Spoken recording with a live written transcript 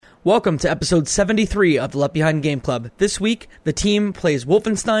Welcome to episode 73 of the Left Behind Game Club. This week, the team plays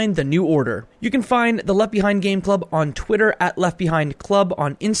Wolfenstein: The New Order. You can find the Left Behind Game Club on Twitter at Left Behind Club,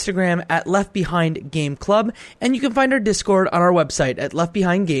 on Instagram at Left Behind Game Club, and you can find our Discord on our website at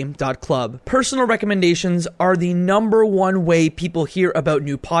leftbehindgame.club. Personal recommendations are the number one way people hear about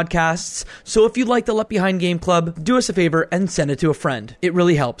new podcasts, so if you like the Left Behind Game Club, do us a favor and send it to a friend. It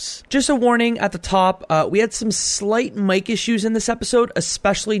really helps. Just a warning at the top, we had some slight mic issues in this episode,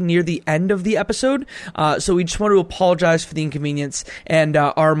 especially near the end of the episode, so we just want to apologize for the inconvenience, and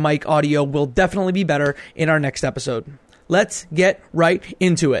our mic audio will definitely be better in our next episode. Let's get right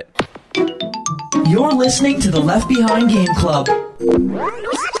into it. You're listening to the Left Behind Game Club.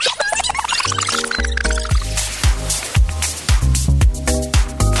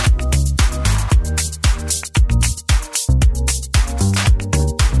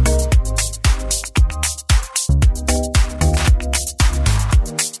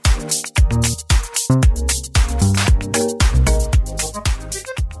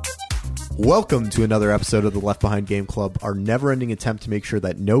 Welcome to another episode of the Left Behind Game Club, our never-ending attempt to make sure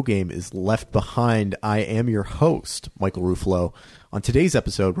that no game is left behind. I am your host, Michael Ruffalo. On today's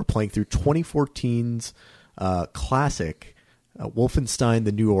episode, we're playing through 2014's classic, Wolfenstein: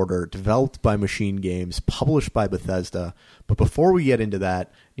 The New Order, developed by Machine Games, published by Bethesda. But before we get into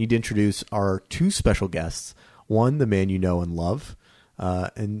that, I need to introduce our two special guests. One, the man you know and love,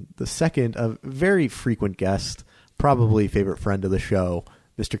 and the second, a very frequent guest, probably favorite friend of the show,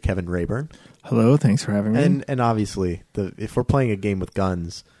 Mr. Kevin Rayburn. Hello, thanks for having me. And obviously, if we're playing a game with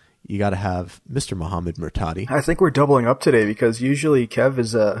guns, you got to have Mr. Mohammed Murtadi. I think we're doubling up today because usually Kev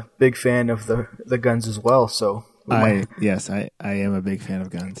is a big fan of the guns as well. So I am a big fan of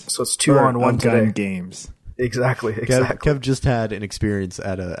guns. So it's 2-on-1 today. Gun games. Exactly. Kev just had an experience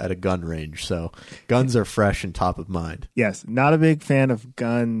at a gun range, so guns are fresh and top of mind. Yes, not a big fan of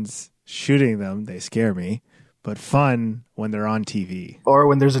guns shooting them. They scare me. But fun when they're on TV. Or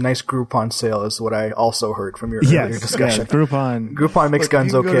when there's a nice Groupon sale is what I also heard from your earlier discussion. Yeah, Groupon makes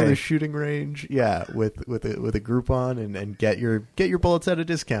guns okay. You go to the shooting range, with a Groupon and get your bullets at a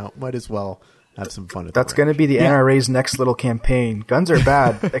discount. Might as well have some fun at That's going to be the NRA's next little campaign. Guns are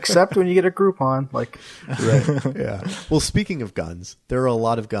bad, except when you get a Groupon. Right. Yeah. Well, speaking of guns, there are a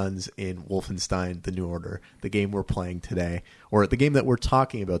lot of guns in Wolfenstein: The New Order, the game we're playing today, or the game that we're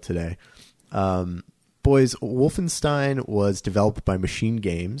talking about today. Boys, Wolfenstein was developed by Machine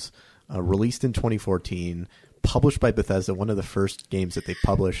Games, released in 2014, published by Bethesda, one of the first games that they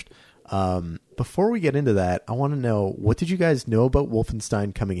published. Before we get into that, I want to know, what did you guys know about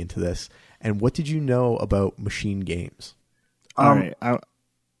Wolfenstein coming into this, and what did you know about Machine Games? All right.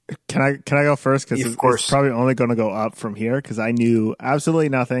 Can I go first? Because it's probably only going to go up from here, because I knew absolutely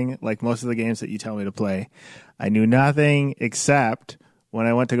nothing, like most of the games that you tell me to play. I knew nothing except when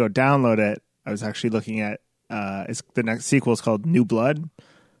I went to go download it, I was actually looking at the next sequel is called New Blood.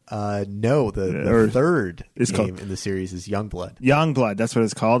 No, the third game in the series is Youngblood. Youngblood, that's what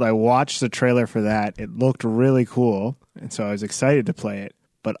it's called. I watched the trailer for that. It looked really cool, and so I was excited to play it.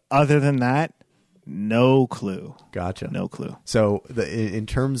 But other than that, no clue. Gotcha. No clue. So in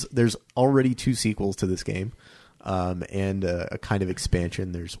terms, there's already 2 sequels to this game, and a kind of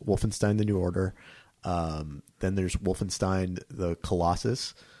expansion. There's Wolfenstein: The New Order. Then there's Wolfenstein: The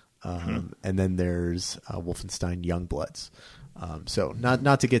Colossus. And then there's Wolfenstein Youngbloods. So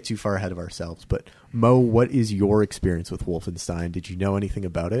not to get too far ahead of ourselves, but Mo, what is your experience with Wolfenstein? Did you know anything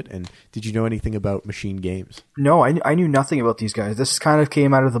about it? And did you know anything about Machine Games? No, I knew nothing about these guys. This kind of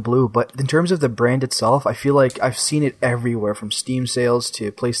came out of the blue, but in terms of the brand itself, I feel like I've seen it everywhere, from Steam sales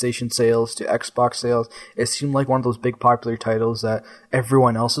to PlayStation sales to Xbox sales. It seemed like one of those big popular titles that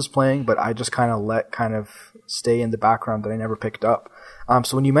everyone else is playing, but I just kind of stay in the background that I never picked up.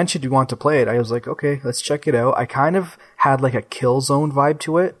 So when you mentioned you want to play it, I was like, okay, let's check it out. I kind of had like a Killzone vibe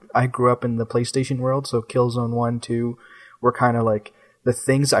to it. I grew up in the PlayStation world, so Killzone 1, 2 were kind of like the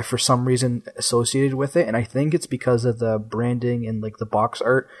things I for some reason associated with it, and I think it's because of the branding and like the box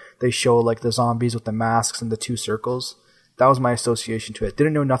art. They show like the zombies with the masks and the 2 circles. That was my association to it.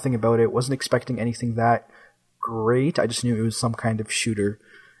 Didn't know nothing about it. Wasn't expecting anything that great. I just knew it was some kind of shooter.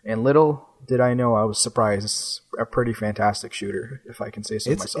 And little did I know, I was surprised. It's a pretty fantastic shooter, if I can say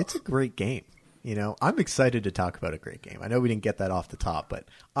so myself. It's a great game. You know, I'm excited to talk about a great game. I know we didn't get that off the top, but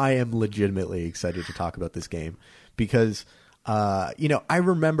I am legitimately excited to talk about this game because, I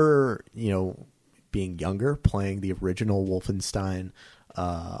remember, being younger, playing the original Wolfenstein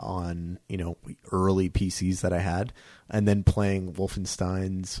on, early PCs that I had, and then playing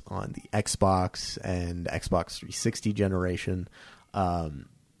Wolfensteins on the Xbox and Xbox 360 generation.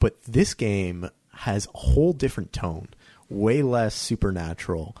 But this game has a whole different tone, way less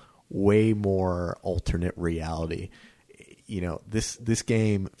supernatural, way more alternate reality. This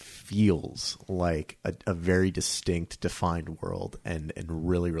game feels like a very distinct, defined world and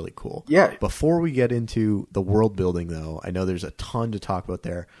really, really cool. Yeah. Before we get into the world building, though, I know there's a ton to talk about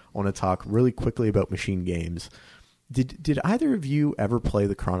there. I want to talk really quickly about Machine Games. Did either of you ever play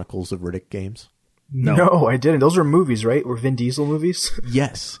the Chronicles of Riddick games? No, I didn't. Those were movies, right? Were Vin Diesel movies?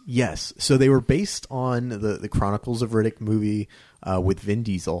 Yes. So they were based on the Chronicles of Riddick movie with Vin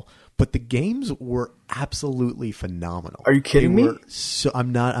Diesel. But the games were absolutely phenomenal. Are you kidding me?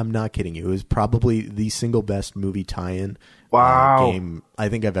 I'm not kidding you. It was probably the single best movie tie-in game I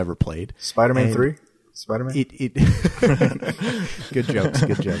think I've ever played. Spider-Man 3? Spider-Man? Good jokes.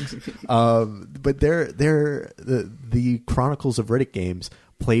 But the Chronicles of Riddick games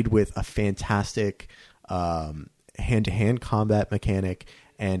played with a fantastic hand-to-hand combat mechanic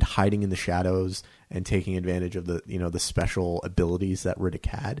and hiding in the shadows and taking advantage of the special abilities that Riddick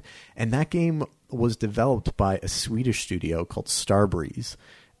had. And that game was developed by a Swedish studio called Starbreeze.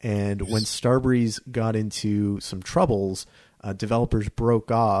 And when Starbreeze got into some troubles, developers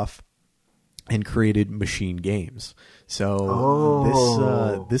broke off and created Machine Games.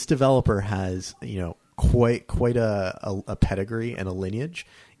 So this developer has quite a pedigree and a lineage,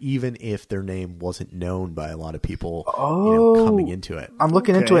 even if their name wasn't known by a lot of people coming into it. I'm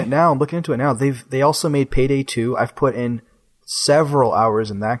looking into it now. They also made Payday 2. I've put in several hours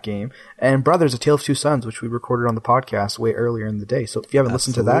in that game. And Brothers, A Tale of Two Sons, which we recorded on the podcast way earlier in the day. So if you haven't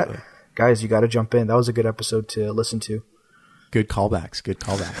listened to that, guys, you got to jump in. That was a good episode to listen to. Good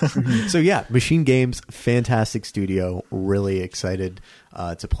callbacks. So yeah, Machine Games, fantastic studio. Really excited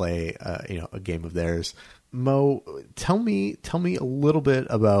to play a game of theirs. Mo, tell me a little bit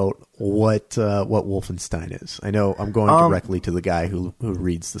about what Wolfenstein is. I know I'm going directly to the guy who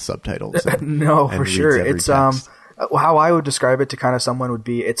reads the subtitles. No, for sure. It's how I would describe it to kind of someone would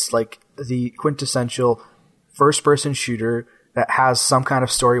be, it's like the quintessential first-person shooter that has some kind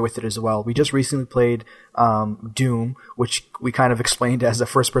of story with it as well. We just recently played Doom, which we kind of explained as a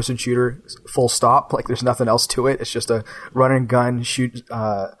first-person shooter, full stop. Like there's nothing else to it. It's just a run and gun, shoot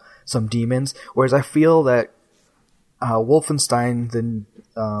some demons. Whereas I feel that Wolfenstein then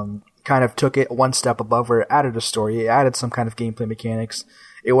kind of took it one step above, where it added a story, it added some kind of gameplay mechanics.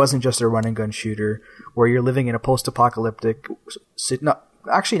 It wasn't just a run and gun shooter where you're living in a post-apocalyptic,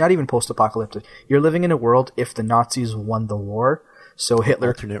 actually not even post-apocalyptic. You're living in a world if the Nazis won the war. So Hitler...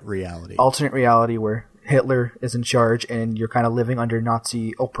 Alternate reality where Hitler is in charge and you're kind of living under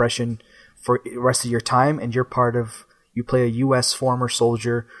Nazi oppression for the rest of your time, and you play a U.S. former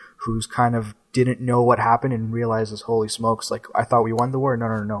soldier who's kind of didn't know what happened and realizes, holy smokes, like I thought we won the war.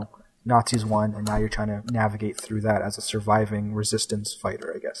 No. Nazis won, and now you're trying to navigate through that as a surviving resistance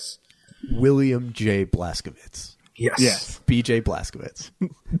fighter, I guess. William J. Blazkowicz. Yes. BJ Blazkowicz.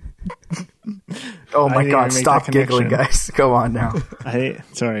 Oh my God! Stop giggling, guys. Go on now.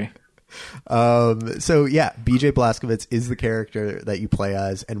 Sorry. So yeah, BJ Blazkowicz is the character that you play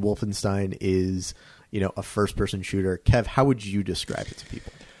as, and Wolfenstein is, a first-person shooter. Kev, how would you describe it to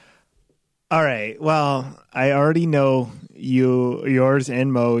people? All right. Well, I already know yours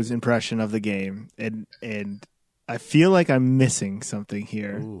and Mo's impression of the game, and I feel like I'm missing something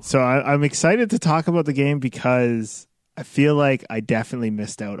here. Ooh. So I'm excited to talk about the game because I feel like I definitely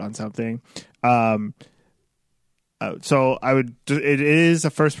missed out on something. So it is a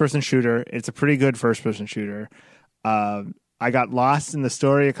first-person shooter. It's a pretty good first-person shooter. I got lost in the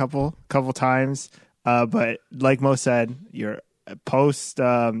story a couple times, but like Mo said, you're post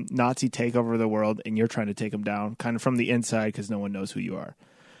Nazi takeover of the world, and you're trying to take them down, kind of from the inside because no one knows who you are.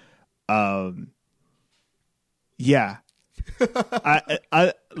 Yeah,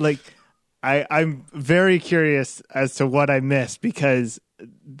 I'm very curious as to what I missed, because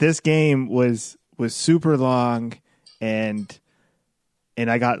this game was super long, and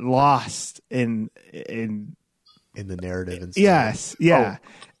I got lost in the narrative and stuff. Yes, yeah. Oh.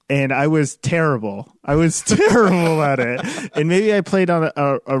 And I was terrible. At it. And maybe I played on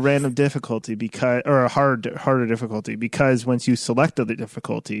a random difficulty or a harder difficulty, because once you select the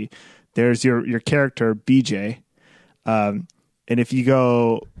difficulty, there's your character BJ. And if you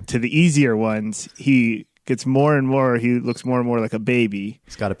go to the easier ones, he gets more and more. He looks more and more like a baby.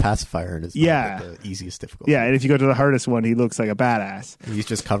 He's got a pacifier in his mouth at the easiest difficulty. Yeah, and if you go to the hardest one, he looks like a badass. He's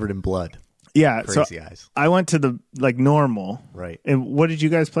just covered in blood. Yeah, crazy eyes. I went to the normal. Right. And what did you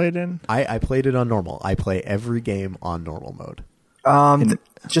guys play it in? I played it on normal. I play every game on normal mode.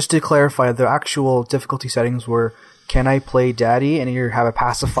 Just to clarify, the actual difficulty settings were, can I play daddy? And you have a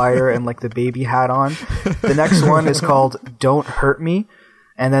pacifier and like the baby hat on. The next one is called Don't Hurt Me.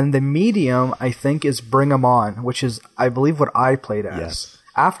 And then the medium, I think, is Bring 'Em On, which is, I believe, what I played as. Yes.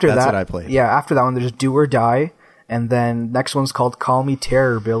 After That's that, what I played. Yeah, after that one, there's Do or Die, and then next one's called Call Me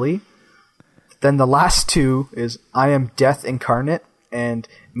Terror Billy. Then the last two is I Am Death Incarnate and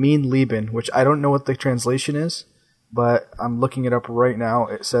Mein Leben, which I don't know what the translation is, but I'm looking it up right now.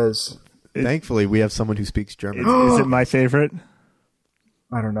 It says... Thankfully, we have someone who speaks German. Is it my favorite?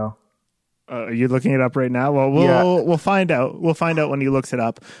 I don't know. Are you looking it up right now? Well, we'll find out. We'll find out when he looks it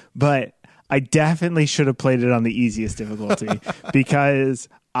up. But I definitely should have played it on the easiest difficulty because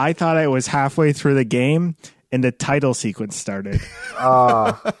I thought I was halfway through the game and the title sequence started.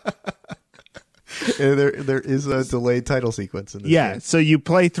 There is a delayed title sequence in this game. So you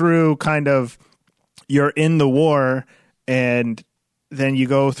play through kind of, you're in the war, and then you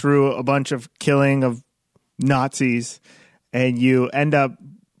go through a bunch of killing of Nazis, and you end up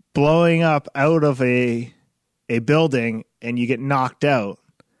blowing up out of a building, and you get knocked out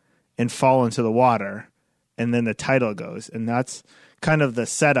and fall into the water, and then the title goes, and that's kind of the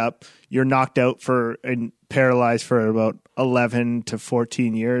setup. You're knocked out and paralyzed for about 11 to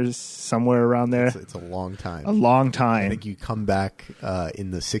 14 years, somewhere around there. It's a long time. A long time. I think you come back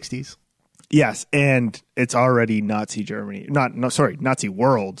in the 60s. Yes, and it's already Nazi Germany. Nazi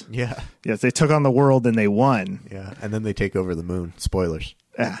world. Yeah. Yes, they took on the world and they won. Yeah, and then they take over the moon. Spoilers.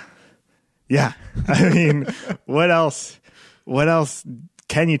 Yeah. I mean, what else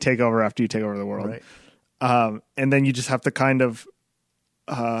can you take over after you take over the world? Right. And then you just have to kind of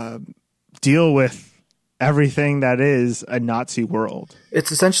deal with everything that is a Nazi world.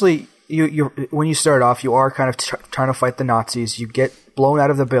 It's essentially you when you start off, you are kind of trying to fight the Nazis. You get blown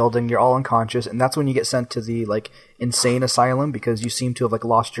out of the building, you're all unconscious, and that's when you get sent to the insane asylum because you seem to have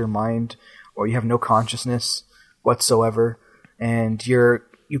lost your mind or you have no consciousness whatsoever, and you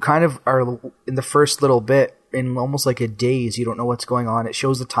kind of are in the first little bit in almost like a daze. You don't know what's going on. It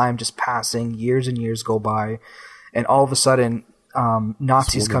shows the time just passing, years and years go by, and all of a sudden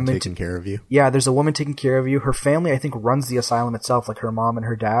Nazis come in taking care of you. Yeah, there's a woman taking care of you. Her family, I think, runs the asylum itself, like her mom and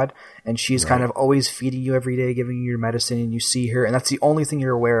her dad, and she's kind of always feeding you every day, giving you your medicine, and you see her, and that's the only thing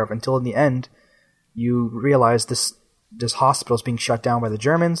you're aware of until in the end you realize this hospital is being shut down by the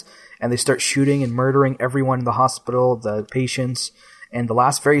Germans, and they start shooting and murdering everyone in the hospital, the patients, and the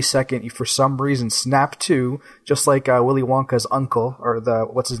last very second, you for some reason snap to, just like Willy Wonka's uncle, or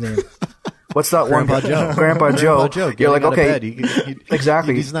what's his name? What's that Grandpa one? Joe. Grandpa Joe. You're like, okay,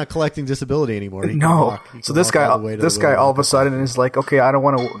 exactly. He's not collecting disability anymore. So this guy all of a sudden is like, okay, I don't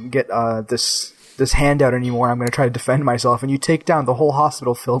want to get this handout anymore. I'm going to try to defend myself, and you take down the whole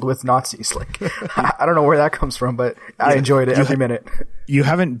hospital filled with Nazis. I don't know where that comes from, but I enjoyed it every minute. You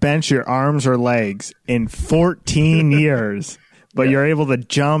haven't bent your arms or legs in 14 years, but you're able to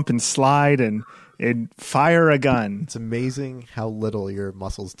jump and slide and fire a gun. It's amazing how little your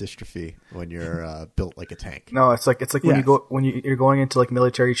muscles dystrophy when you're built like a tank. No, it's like when you're going into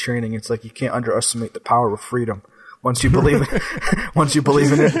military training. It's like you can't underestimate the power of freedom. Once you believe in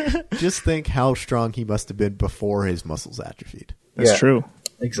it. Just think how strong he must have been before his muscles atrophied. That's true.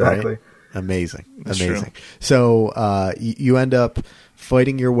 Exactly. Right? Amazing. That's Amazing. True. So you end up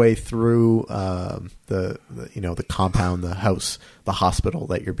fighting your way through the compound, the house, the hospital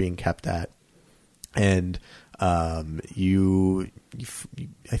that you're being kept at. And I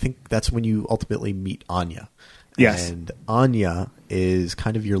think that's when you ultimately meet Anya. Yes. And Anya is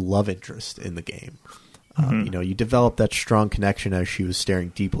kind of your love interest in the game. You develop that strong connection as she was staring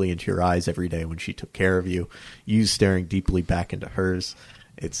deeply into your eyes every day when she took care of you. You staring deeply back into hers.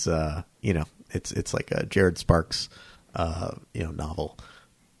 It's it's like a Jared Sparks novel.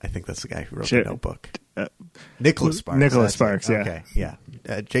 I think that's the guy who wrote The Notebook. Nicholas Sparks. Nicholas Sparks, yeah. Okay, yeah.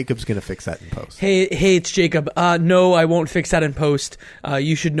 Jacob's going to fix that in post. Hey, it's Jacob. No, I won't fix that in post.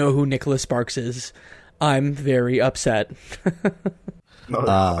 You should know who Nicholas Sparks is. I'm very upset.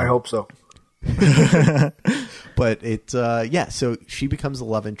 I hope so. But so she becomes a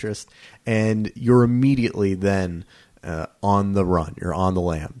love interest, and you're immediately then on the run. You're on the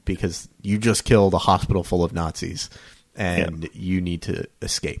lam because you just killed a hospital full of Nazis, and you need to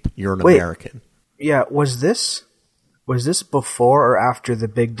escape. You're an American. Yeah, was this before or after the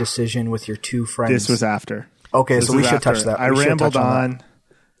big decision with your two friends? This was after. Okay, so we should touch that. I rambled on.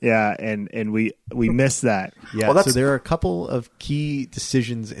 Yeah, and we missed that. Yeah, so there are a couple of key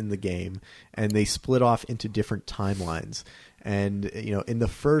decisions in the game, and they split off into different timelines. And in the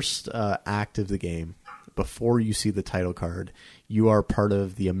first act of the game, before you see the title card, you are part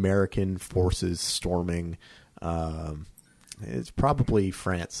of the American forces storming. It's probably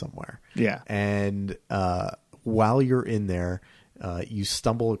France somewhere. Yeah, and while you're in there, you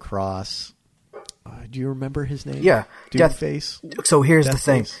stumble across. Do you remember his name? Yeah, Deathface. So here's the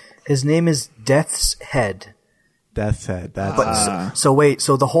thing: his name is Death's Head, Death's Head. That's so wait,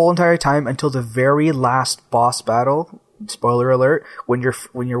 so the whole entire time until the very last boss battle, spoiler alert, when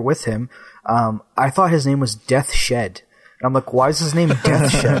you're with him, I thought his name was Death Shed. And I'm like, why is his name Death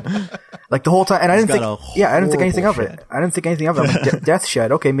Shed? Like the whole time, and I didn't think anything of it. I didn't think anything of it. I'm like, Death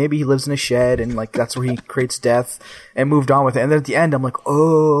Shed. Okay, maybe he lives in a shed, and like that's where he creates death, and moved on with it. And then at the end, I'm like,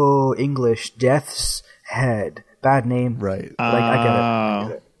 oh, English, Death's Head, bad name. right. Like I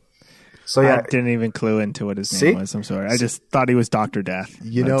get it. So yeah, I didn't even clue into what his name was. I'm sorry. I just thought he was Dr. Death.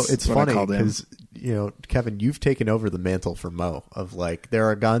 It's funny because, Kevin, you've taken over the mantle for Mo of like, there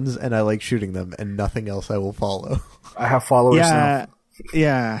are guns and I like shooting them and nothing else I will follow. I have followers now.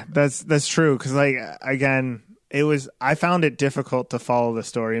 Yeah, that's true. Because like, again, I found it difficult to follow the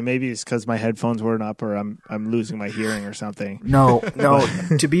story. Maybe it's because my headphones weren't up or I'm losing my hearing or something. No.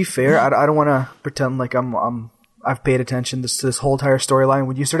 To be fair, I don't want to pretend like I've paid attention to this whole entire storyline.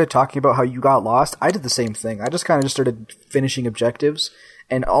 When you started talking about how you got lost, I did the same thing. I just kind of started finishing objectives,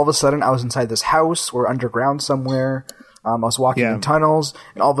 and all of a sudden I was inside this house or underground somewhere. I was walking in tunnels,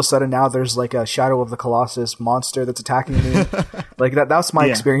 and all of a sudden now there's like a Shadow of the Colossus monster that's attacking me. Like that's my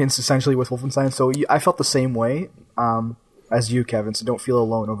experience essentially with Wolfenstein. So I felt the same way as you, Kevin, so don't feel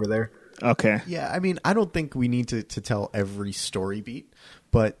alone over there. Okay. Yeah, I mean, I don't think we need to tell every story beat.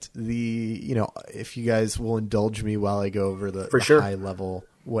 But if you guys will indulge me while I go over the high level,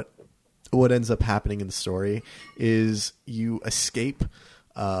 what ends up happening in the story is you escape,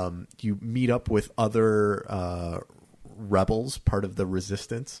 you meet up with other rebels, part of the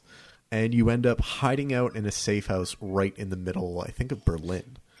resistance, and you end up hiding out in a safe house right in the middle, I think, of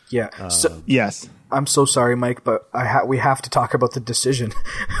Berlin. Yeah. Yes. I'm so sorry, Mike, but we have to talk about the decision.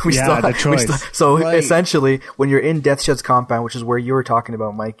 The choice. Essentially, when you're in Death Shed's compound, which is where you were talking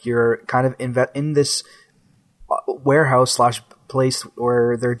about, Mike, you're kind of in this warehouse / place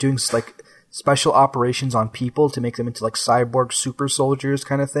where they're doing like special operations on people to make them into like cyborg super soldiers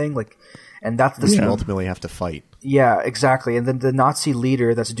kind of thing. Like, and that's the you ultimately have to fight. Yeah, exactly. And then the Nazi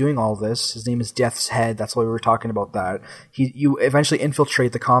leader that's doing all this, his name is Death's Head. That's why we were talking about that. You eventually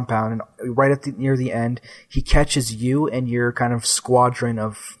infiltrate the compound, and right near the end, he catches you and your kind of squadron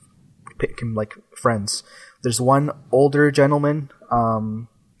of like friends. There's one older gentleman,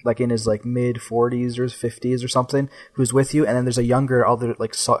 like in his like mid 40s or 50s or something, who's with you, and then there's a younger other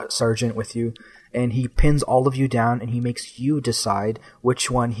like sergeant with you. And he pins all of you down, and he makes you decide which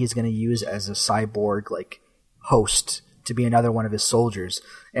one he's going to use as a cyborg like host to be another one of his soldiers.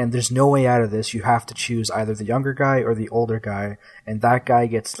 And there's no way out of this. You have to choose either the younger guy or the older guy, and that guy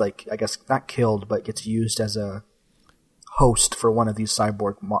gets like, I guess not killed, but gets used as a host for one of these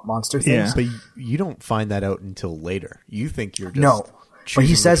cyborg monster things. Yeah. But you don't find that out until later. You think you're just but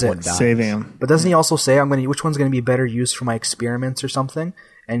he says it, saving him. But doesn't he also say which one's going to be better used for my experiments or something?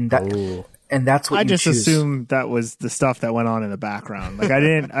 And that. And that's what I just assumed that was the stuff that went on in the background. Like I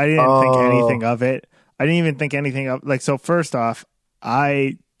didn't think anything of it. I didn't even think anything of like. So first off,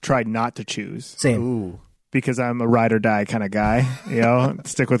 I tried not to choose. Same. Ooh. Because I'm a ride or die kind of guy,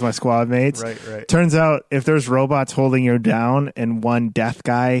 stick with my squad mates. Right. Turns out if there's robots holding you down and one death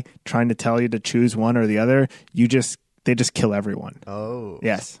guy trying to tell you to choose one or the other, they just kill everyone. Oh.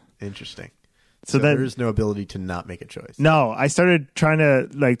 Yes. Interesting. So there's no ability to not make a choice. No, I started trying to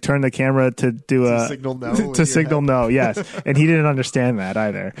like turn the camera to do to signal no. to signal no, yes, and he didn't understand that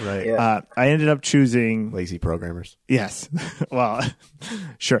either. Right. Yeah. I ended up choosing lazy programmers. Yes. Well,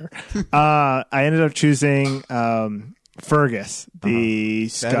 sure. I ended up choosing Fergus, the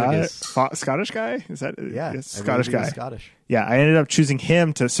Scottish guy. Is that Scottish guy? Scottish. Yeah, I ended up choosing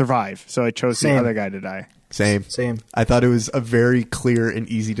him to survive, so I chose the other guy to die. Same. I thought it was a very clear and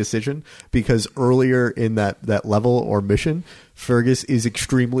easy decision because earlier in that level or mission, Fergus is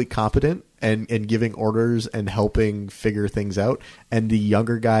extremely competent and giving orders and helping figure things out. And the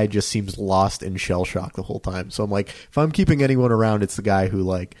younger guy just seems lost in shell shock the whole time. So I'm like, if I'm keeping anyone around, it's the guy who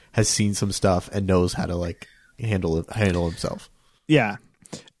like has seen some stuff and knows how to like handle himself. Yeah.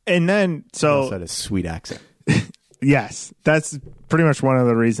 And then so that is sweet accent. Yes, that's pretty much one of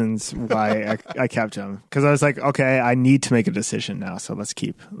the reasons why I kept him, because I was like, okay, I need to make a decision now, so let's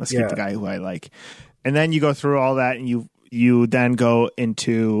keep the guy who I like. And then you go through all that, and you then go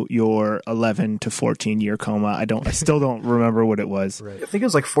into your 11 to 14 year coma. I still don't remember what it was. Right. I think it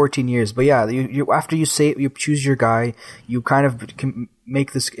was like 14 years, but yeah, you after you choose your guy, you kind of can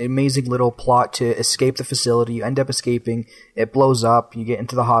make this amazing little plot to escape the facility. You end up escaping. It blows up. You get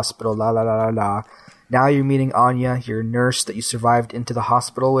into the hospital. La la la la la. Now you're meeting Anya, your nurse that you survived into the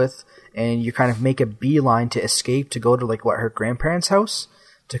hospital with, and you kind of make a beeline to escape to go to like her grandparents' house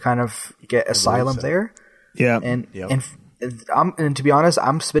to kind of get asylum there. Yeah. And and to be honest,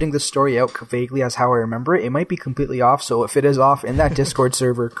 I'm spitting this story out vaguely as how I remember it. It might be completely off, so if it is off in that Discord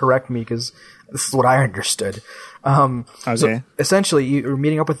server, correct me, because this is what I understood. Okay. So essentially, you're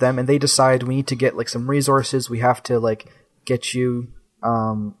meeting up with them, and they decide we need to get like some resources. We have to like get you,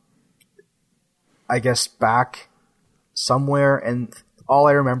 I guess, back somewhere. And all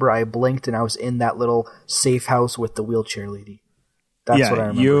I remember, I blinked and I was in that little safe house with the wheelchair lady. That's what I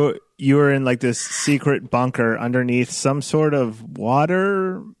remember. You were in like this secret bunker underneath some sort of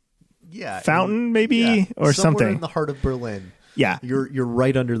water fountain, maybe, or somewhere something in the heart of Berlin. Yeah, you're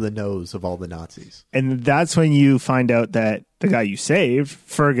right under the nose of all the Nazis, and that's when you find out that the guy you saved,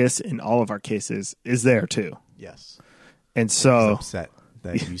 Fergus, in all of our cases, is there too. Yes, and so he's upset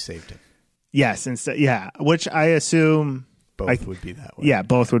that you saved him. Yes, which I assume both would be that way. Yeah,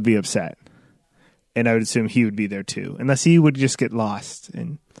 both would be upset. And I would assume he would be there too, unless he would just get lost.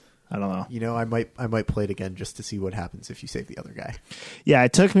 And I don't know. You know, I might play it again just to see what happens if you save the other guy. Yeah,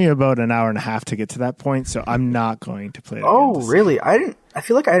 it took me about an hour and a half to get to that point, so I'm not going to play it again. Oh, really? I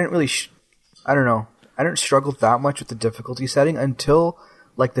feel like I didn't really. I don't know. I didn't struggle that much with the difficulty setting until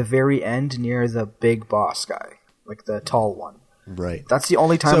like the very end near the big boss guy, like the tall one. Right. That's the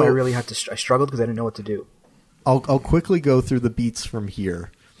only time I really had to. I struggled because I didn't know what to do. I'll quickly go through the beats from here.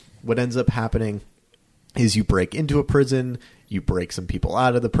 What ends up happening is you break into a prison, you break some people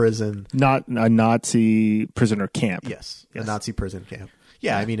out of the prison. Not a Nazi prisoner camp. Yes. A Nazi prison camp.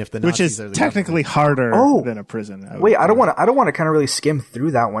 Yeah, I mean, if the Nazis Nazis are the technically harder than a prison. I don't want to kind of really skim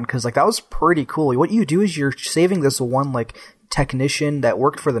through that one because like that was pretty cool. What you do is you're saving this one like technician that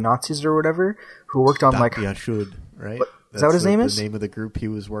worked for the Nazis or whatever, who worked on like Yashud, right? Is that what his name is? The name of the group he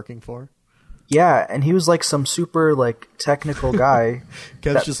was working for. Yeah, and he was like some super like technical guy.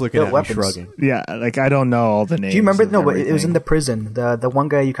 Kev's just looking at me shrugging. Yeah, like I don't know all the names. Do you remember? No, but it was in the prison. The one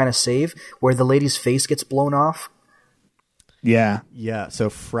guy you kind of save where the lady's face gets blown off. Yeah. Yeah. So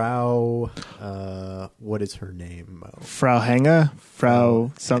Frau, what is her name? Frau Henge?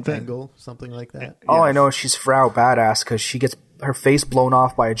 Frau something? Engel, something like that. All I know is she's Frau Badass because she gets her face blown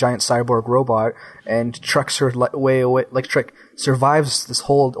off by a giant cyborg robot and trucks her way away, survives this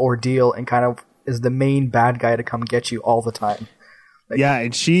whole ordeal and kind of is the main bad guy to come get you all the time. Yeah,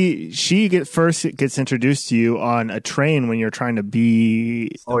 and she first gets introduced to you on a train when you're trying to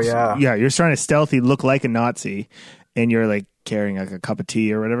be... Oh, yeah. Yeah, you're trying to stealthy look like a Nazi, and you're like carrying like a cup of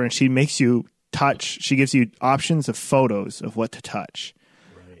tea or whatever, and she makes you touch. She gives you options of photos of what to touch.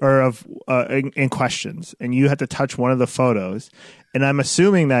 Or of in questions, and you have to touch one of the photos. And I'm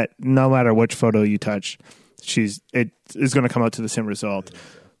assuming that no matter which photo you touch, it is going to come out to the same result.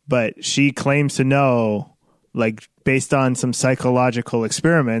 But she claims to know, like based on some psychological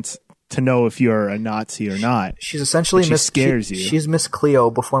experiments, to know if you're a Nazi or not. She's essentially scares you. She's Miss Cleo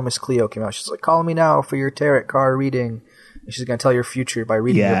before Miss Cleo came out. She's like, "Call me now for your tarot card reading." And she's going to tell your future by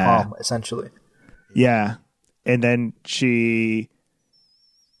reading your palm, essentially. Yeah, and then she.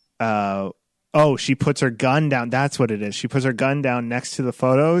 She puts her gun down. That's what it is. She puts her gun down next to the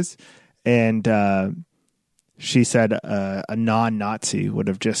photos, and she said a non-Nazi would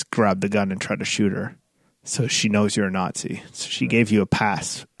have just grabbed the gun and tried to shoot her. So she knows you're a Nazi. So she gave you a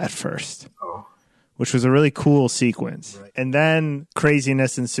pass at first, which was a really cool sequence. Right. And then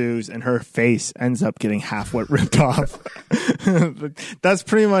craziness ensues, and her face ends up getting half ripped off.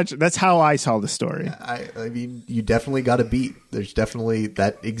 That's how I saw the story. I mean, you definitely got a beat. There's definitely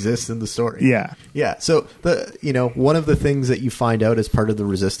that exists in the story. Yeah. Yeah. So one of the things that you find out as part of the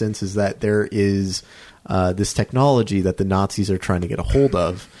resistance is that there is this technology that the Nazis are trying to get a hold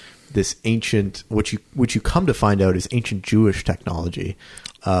of. This ancient, which you come to find out is ancient Jewish technology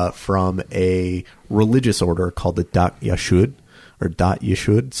from a religious order called the Dat Yashud or Dat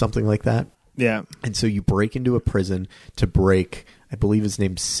Yeshud, something like that. Yeah. And so you break into a prison to break, I believe his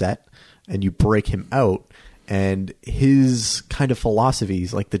name's Set, and you break him out. And his kind of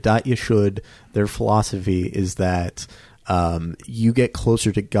philosophies, like the Dat Yeshud, their philosophy is that you get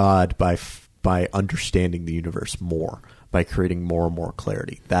closer to God by understanding the universe more, by creating more and more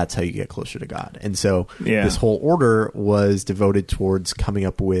clarity. That's how you get closer to God. And so this whole order was devoted towards coming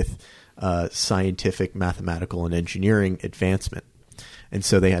up with scientific, mathematical, and engineering advancement. And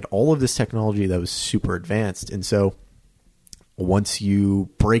so they had all of this technology that was super advanced. And so once you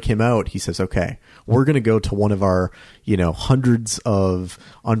break him out, he says, okay, we're going to go to one of our, hundreds of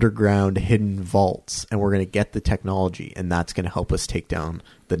underground hidden vaults, and we're going to get the technology, and that's going to help us take down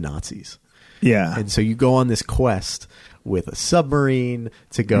the Nazis. Yeah. And so you go on this quest with a submarine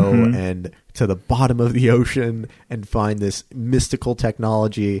to go and to the bottom of the ocean and find this mystical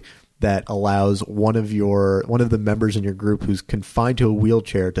technology that allows one of the members in your group who's confined to a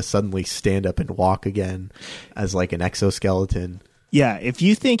wheelchair to suddenly stand up and walk again as like an exoskeleton. Yeah, if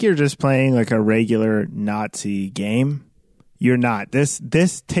you think you're just playing like a regular Nazi game, you're not. This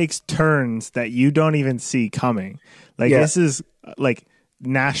takes turns that you don't even see coming. Like This is like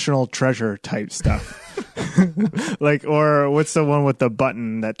national treasure type stuff. Like, or what's the one with the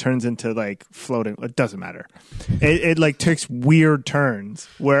button that turns into like floating? It doesn't matter. It like takes weird turns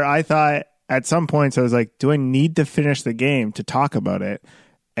where I thought at some points I was like, do I need to finish the game to talk about it?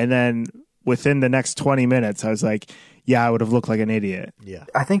 And then within the next 20 minutes, I was like, yeah, I would have looked like an idiot. Yeah,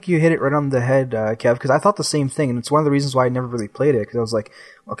 I think you hit it right on the head, Kev, because I thought the same thing. And it's one of the reasons why I never really played it, because I was like,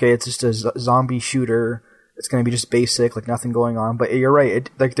 okay, it's just a zombie shooter. It's going to be just basic, like nothing going on. But you're right.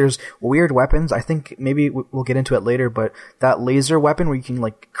 Like there's weird weapons. I think maybe we'll get into it later, but that laser weapon where you can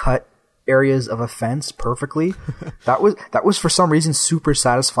like cut areas of a fence perfectly, that was for some reason super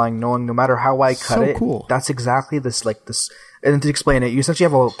satisfying, knowing no matter how I cut it, cool. That's exactly this. And to explain it, you essentially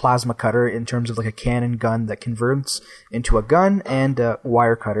have a plasma cutter in terms of like a cannon gun that converts into a gun and a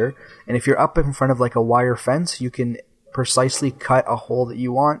wire cutter. And if you're up in front of like a wire fence, you can precisely cut a hole that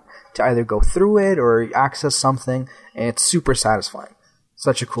you want to either go through it or access something, and it's super satisfying.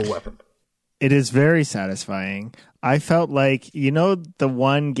 Such a cool weapon. It is very satisfying. I felt like, the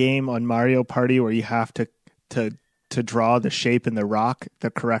one game on Mario Party where you have to draw the shape in the rock the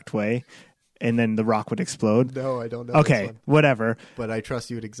correct way, and then the rock would explode? No, I don't know. Okay, whatever. But I trust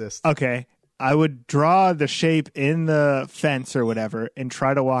you it exists. Okay. I would draw the shape in the fence or whatever and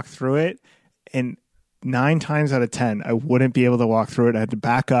try to walk through it, and 9 times out of 10, I wouldn't be able to walk through it. I had to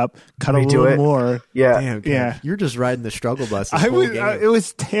back up, cut a little more. Yeah. Damn, yeah. You're just riding the struggle bus. It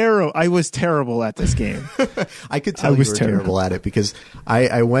was terrible. I was terrible at this game. I could tell you were terrible at it because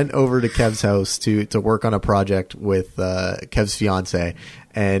I went over to Kev's house to work on a project with Kev's fiance,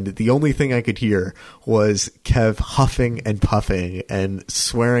 and the only thing I could hear was Kev huffing and puffing and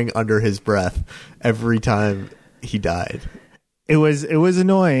swearing under his breath every time he died. It was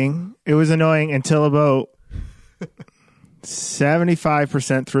annoying. It was annoying until about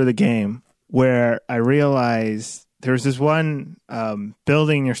 75% through the game, where I realized there was this one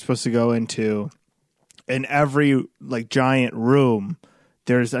building you're supposed to go into. In every like giant room,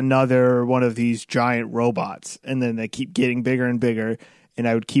 there's another one of these giant robots, and then they keep getting bigger and bigger. And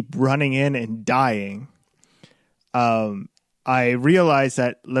I would keep running in and dying. I realized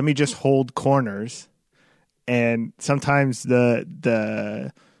that let me just hold corners. And sometimes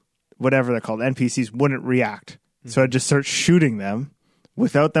the whatever they're called, NPCs, wouldn't react. So I'd just start shooting them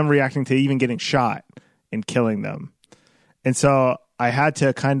without them reacting to even getting shot and killing them. And so I had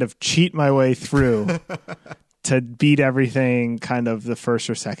to kind of cheat my way through to beat everything kind of the first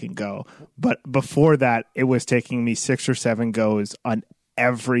or second go. But before that, it was taking me 6 or 7 goes on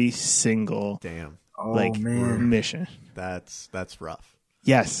every single mission. That's rough.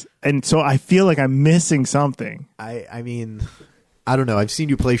 Yes. And so I feel like I'm missing something. I mean, I don't know. I've seen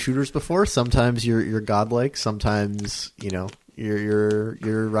you play shooters before. Sometimes you're godlike. Sometimes, you're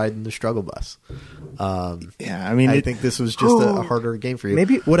riding the struggle bus. Yeah, I mean, I think this was just a harder game for you.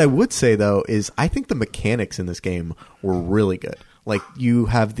 Maybe what I would say though is I think the mechanics in this game were really good. Like you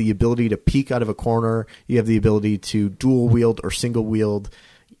have the ability to peek out of a corner. You have the ability to dual wield or single wield.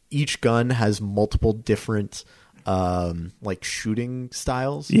 Each gun has multiple different like shooting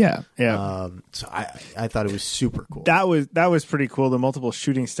styles. Yeah. So I thought it was super cool. That was pretty cool, the multiple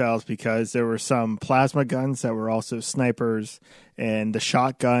shooting styles, because there were some plasma guns that were also snipers, and the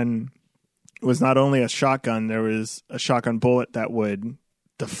shotgun was not only a shotgun, there was a shotgun bullet that would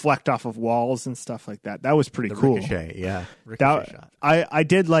deflect off of walls and stuff like that. That was pretty cool. Ricochet, yeah. Ricochet shot. I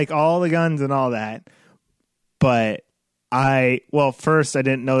did like all the guns and all that, but first I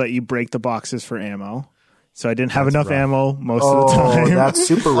didn't know that you break the boxes for ammo. So I didn't have enough ammo most of the time. That's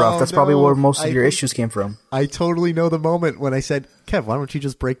super rough. That's probably where most of your issues came from. I totally know the moment when I said, Kev, why don't you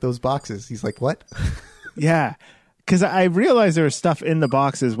just break those boxes? He's like, what? Yeah. Because I realized there was stuff in the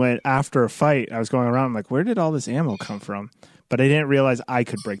boxes when after a fight I was going around, I'm like, where did all this ammo come from? But I didn't realize I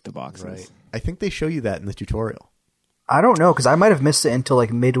could break the boxes. Right. I think they show you that in the tutorial. I don't know, because I might have missed it until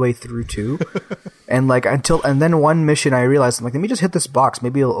like midway through too. And then one mission I realized, I'm like, let me just hit this box,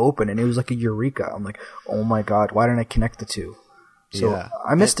 maybe it'll open, and it was like a eureka. I'm like, oh my god, why didn't I connect the two? So yeah.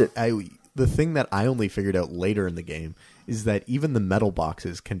 I missed it. The thing that I only figured out later in the game is that even the metal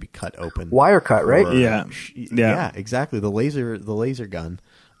boxes can be cut open. Wire cut, right? Yeah, exactly. The laser gun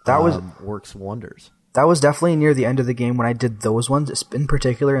works wonders. That was definitely near the end of the game when I did those ones, in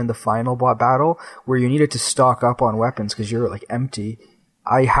particular in the final battle, where you needed to stock up on weapons because you're like empty.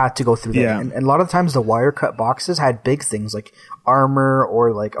 I had to go through that. Yeah. And a lot of times the wire cut boxes had big things like armor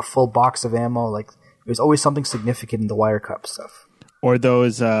or like a full box of ammo. Like there was always something significant in the wire cut stuff. Or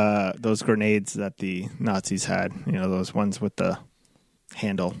those grenades that the Nazis had. You know, those ones with the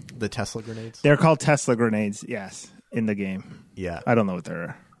handle. The Tesla grenades? They're called Tesla grenades, yes, in the game. Yeah. I don't know what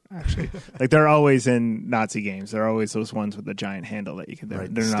they're actually. Like, they're always in Nazi games. They're always those ones with the giant handle that you can. They're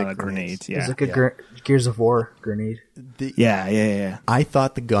not a grenade. Yeah. It's like a Gears of War grenade. Yeah. I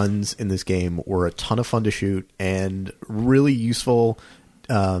thought the guns in this game were a ton of fun to shoot and really useful.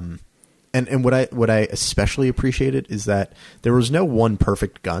 And what I especially appreciated is that there was no one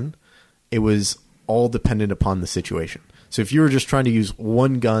perfect gun. It was all dependent upon the situation. So if you were just trying to use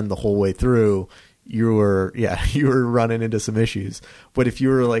one gun the whole way through, you were running into some issues. But if you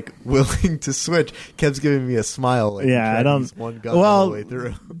were like willing to switch, Kev's giving me a smile. Like, I don't. Use one gun all the way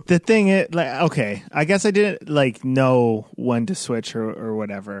through. The thing is, like, okay, I guess I didn't like know when to switch or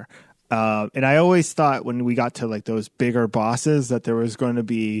whatever. And I always thought when we got to like those bigger bosses that there was going to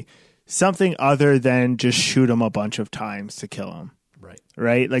be something other than just shoot them a bunch of times to kill them.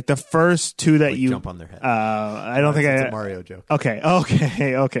 Right? Like the first two that you jump on their head. I don't think it's a Mario joke. Okay.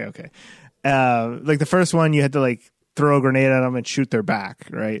 Like the first one, you had to like throw a grenade at them and shoot their back.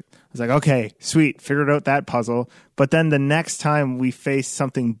 Right? I was like, okay, sweet, figured out that puzzle. But then the next time we faced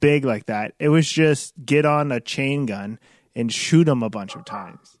something big like that, it was just get on a chain gun and shoot them a bunch of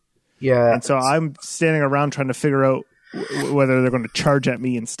times. Yeah. And so I'm standing around trying to figure out whether they're going to charge at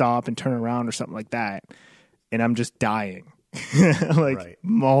me and stop and turn around or something like that. And I'm just dying.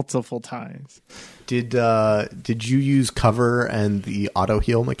 Multiple times. Did you use cover and the auto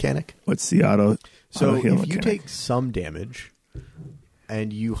heal mechanic? What's the auto? So auto heal if mechanic? you take some damage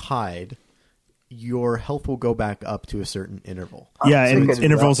and you hide, your health will go back up to a certain interval. Yeah, in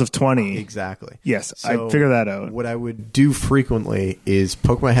intervals of 20. Exactly. Yes, so I figured that out. What I would do frequently is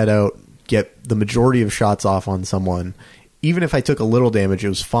poke my head out, get the majority of shots off on someone. Even if I took a little damage, it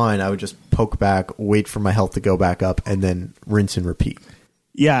was fine. I would just poke back, wait for my health to go back up, and then rinse and repeat.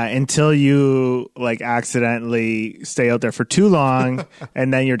 Yeah, until you like accidentally stay out there for too long,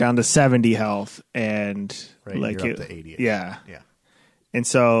 and then you're down to 70 health, and like you're up to 80. Yeah. And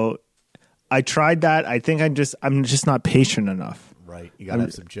so I tried that. I think I'm just not patient enough. Right, you gotta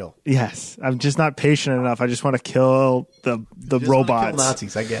have some chill. Yes, I'm just not patient enough. I just want to kill the robots. Kill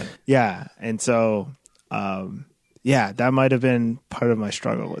Nazis, I get it. Yeah, and so. Yeah, that might have been part of my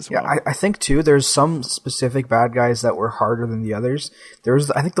struggle as well. Yeah, I think too. There's some specific bad guys that were harder than the others.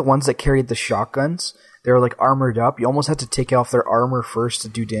 I think the ones that carried the shotguns, they were like armored up. You almost had to take off their armor first to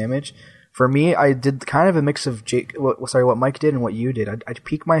do damage. For me, I did kind of a mix of what Mike did and what you did. I'd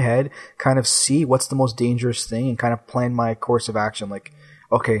peek my head, kind of see what's the most dangerous thing, and kind of plan my course of action. Like,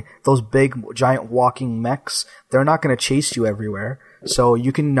 okay, those big giant walking mechs, they're not going to chase you everywhere. So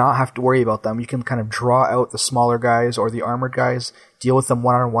you can not have to worry about them. You can kind of draw out the smaller guys or the armored guys, deal with them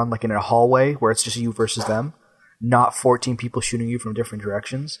one-on-one like in a hallway where it's just you versus them, not 14 people shooting you from different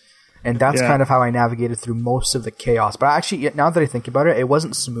directions. And that's kind of how I navigated through most of the chaos. But actually, now that I think about it, it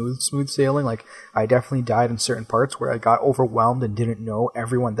wasn't smooth sailing. Like, I definitely died in certain parts where I got overwhelmed and didn't know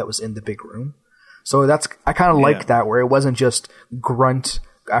everyone that was in the big room. So I kind of like that, where it wasn't just grunt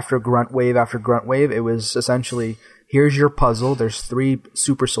after grunt wave after grunt wave. It was essentially, here's your puzzle. There's 3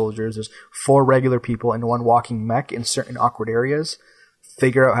 super soldiers. There's 4 regular people and 1 walking mech in certain awkward areas.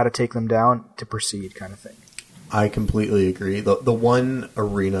 Figure out how to take them down to proceed, kind of thing. I completely agree. The one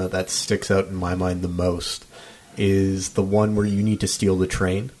arena that sticks out in my mind the most is the one where you need to steal the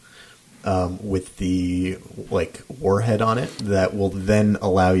train with the warhead on it that will then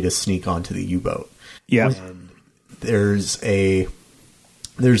allow you to sneak onto the U-boat. Yeah. And there's a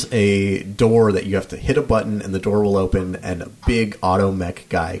door that you have to hit a button and the door will open and a big auto mech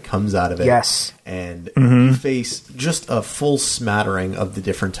guy comes out of it. Yes. And you face just a full smattering of the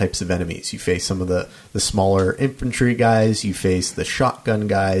different types of enemies. You face some of the smaller infantry guys. You face the shotgun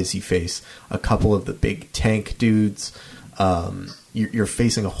guys. You face a couple of the big tank dudes. You're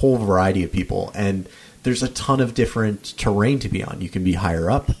facing a whole variety of people. And there's a ton of different terrain to be on. You can be higher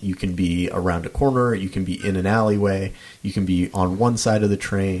up. You can be around a corner. You can be in an alleyway. You can be on one side of the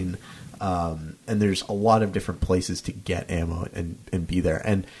train. And there's a lot of different places to get ammo and be there.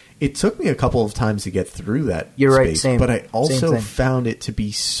 And it took me a couple of times to get through that You're space. right, same. But I also found it to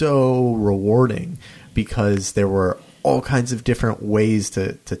be so rewarding because there were all kinds of different ways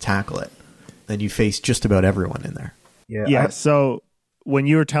to tackle it. And you face just about everyone in there. Yeah. So when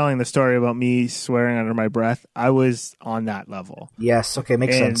you were telling the story about me swearing under my breath, I was on that level. Yes. Okay.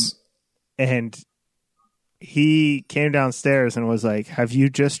 Makes sense. And he came downstairs and was like, have you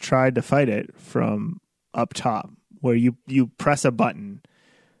just tried to fight it from up top where you press a button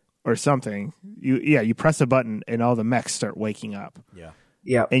or something. You press a button and all the mechs start waking up.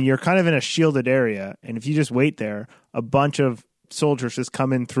 Yeah. And you're kind of in a shielded area, and if you just wait there, a bunch of soldiers just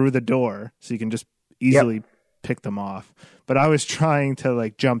come in through the door, so you can just easily pick them off. But I was trying to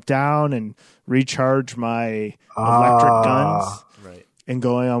like jump down and recharge my electric guns. Right. And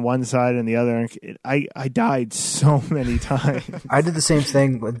going on one side and the other. I died so many times. I did the same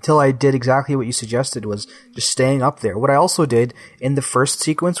thing until I did exactly what you suggested, was just staying up there. What I also did in the first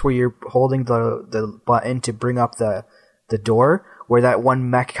sequence where you're holding the button to bring up the door, where that one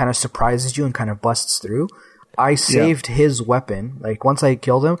mech kind of surprises you and kind of busts through, I saved his weapon. Like once I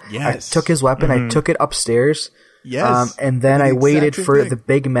killed him, I took his weapon, I took it upstairs. Yes. And then I waited for the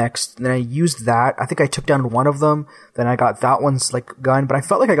big mechs. Then I used that. I think I took down one of them. Then I got that one's like gun. But I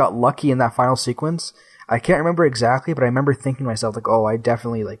felt like I got lucky in that final sequence. I can't remember exactly, but I remember thinking to myself like, oh, I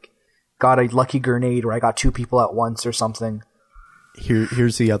definitely like got a lucky grenade where I got 2 people at once or something.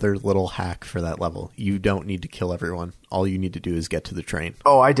 Here's the other little hack for that level. You don't need to kill everyone. All you need to do is get to the train.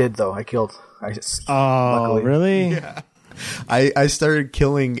 Oh, I did though. I killed. Luckily. Really? Yeah. I started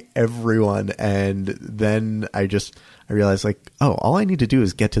killing everyone, and then I realized like, oh, all I need to do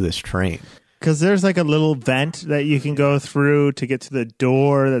is get to this train. Because there's like a little vent that you can go through to get to the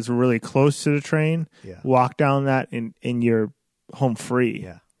door that's really close to the train. Yeah. Walk down that and you're home free.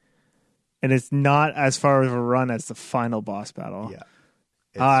 Yeah. And it's not as far of a run as the final boss battle.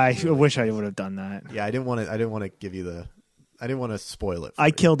 Yeah. I wish I would have done that. Yeah, I didn't want to give you I didn't want to spoil it.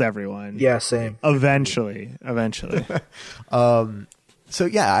 I killed everyone. Yeah, same. Eventually. So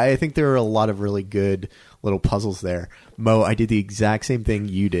yeah, I think there are a lot of really good little puzzles there. Mo, I did the exact same thing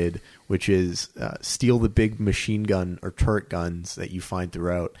you did, which is steal the big machine gun or turret guns that you find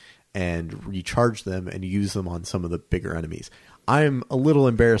throughout and recharge them and use them on some of the bigger enemies. I'm a little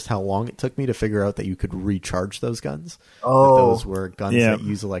embarrassed how long it took me to figure out that you could recharge those guns. Oh. That those were guns that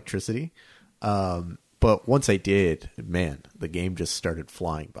use electricity. But once I did, man, the game just started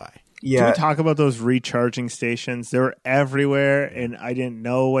flying by. Yeah. Can we talk about those recharging stations? They were everywhere, and I didn't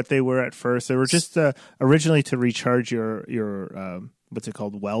know what they were at first. They were just originally to recharge your what's it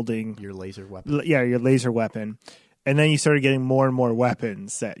called, welding? Your laser weapon. Yeah, your laser weapon. And then you started getting more and more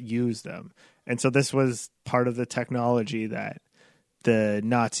weapons that use them. And so this was part of the technology that the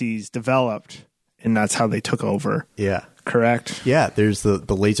Nazis developed, and that's how they took over. Yeah. Correct? Yeah, there's the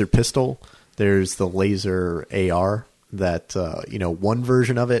laser pistol. There's the laser AR that, one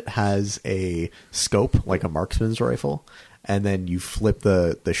version of it has a scope like a marksman's rifle, and then you flip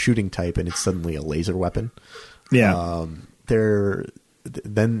the shooting type and it's suddenly a laser weapon. Yeah.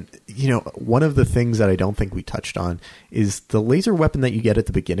 Then, one of the things that I don't think we touched on is the laser weapon that you get at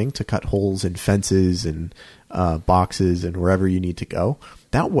the beginning to cut holes in fences and boxes and wherever you need to go.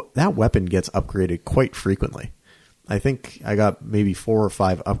 That weapon gets upgraded quite frequently. I think I got maybe 4 or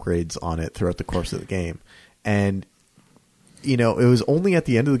 5 upgrades on it throughout the course of the game. And, it was only at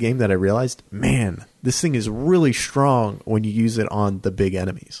the end of the game that I realized, man, this thing is really strong when you use it on the big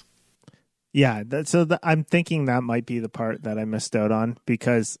enemies. Yeah, I'm thinking that might be the part that I missed out on,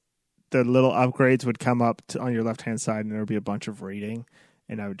 because the little upgrades would come up on your left-hand side and there would be a bunch of reading.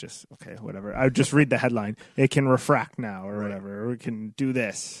 And I would just, whatever. I would just read the headline. It can refract now or whatever. Or it can do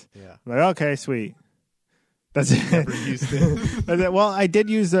this. Yeah. I'm like, okay, sweet. That's it. Never used it. Well, I did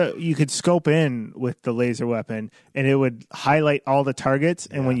use you could scope in with the laser weapon, and it would highlight all the targets,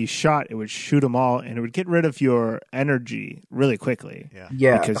 and when you shot, it would shoot them all, and it would get rid of your energy really quickly.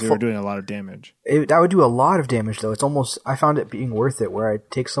 Yeah. Because you were doing a lot of damage. That would do a lot of damage, though. It's almost, I found it being worth it, where I'd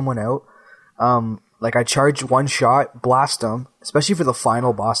take someone out, like I charge one shot, blast them, especially for the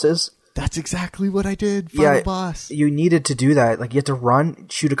final bosses. That's exactly what I did. Final boss. You needed to do that. Like, you had to run,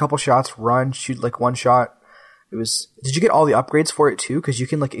 shoot a couple shots, run, shoot like one shot. Did you get all the upgrades for it too? Because you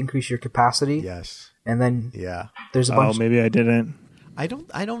can like increase your capacity. Yes. And then there's a bunch. Oh, maybe I didn't. I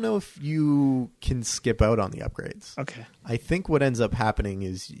don't know if you can skip out on the upgrades. Okay. I think what ends up happening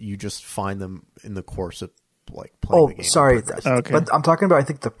is you just find them in the course of like playing the game. Oh, sorry. Okay. But I'm talking about, I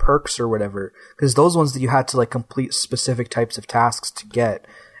think, the perks or whatever, because those ones that you had to like complete specific types of tasks to get.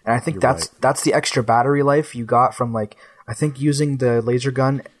 And I think that's the extra battery life you got from like, I think using the laser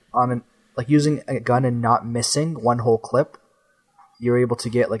gun using a gun and not missing one whole clip, you're able to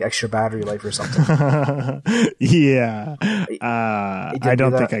get like extra battery life or something. Yeah. I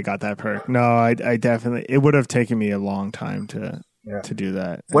don't think I got that perk. No, I definitely, it would have taken me a long time to do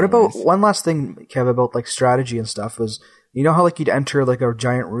that. What about one last thing, Kev, about like strategy and stuff was, you know how like you'd enter like a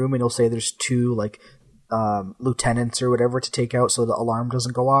giant room and you'll say there's 2 like lieutenants or whatever to take out so the alarm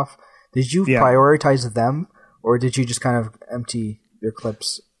doesn't go off. Did you prioritize them, or did you just kind of empty your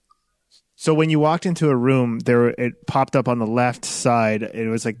clips? So when you walked into a room, it popped up on the left side. It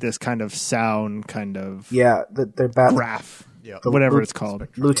was like this kind of sound, kind of they're graph, whatever it's called.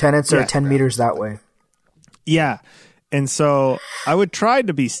 Lieutenants are 10 meters that way. Yeah, and so I would try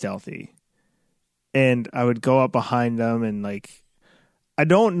to be stealthy, and I would go up behind them, and like I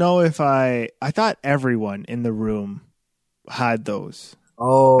don't know if I thought everyone in the room had those.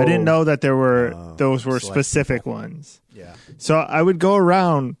 Oh, I didn't know that those were specific ones. Yeah. So I would go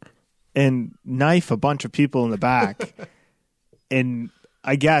around and knife a bunch of people in the back. And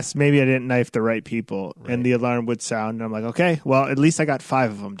I guess maybe I didn't knife the right people. Right. And the alarm would sound. And I'm like, okay, well, at least I got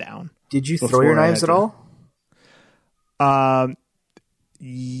 5 of them down. Did you throw your knives at all?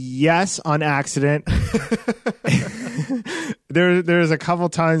 Yes, on accident. There's a couple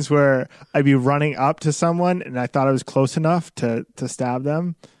times where I'd be running up to someone and I thought I was close enough to stab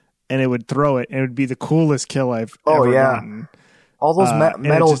them, and it would throw it, and it would be the coolest kill I've ever gotten. All those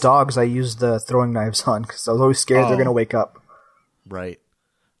metal dogs I used the throwing knives on because I was always scared they're going to wake up. Right.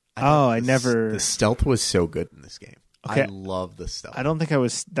 The stealth was so good in this game. Okay. I love the stealth. I don't think I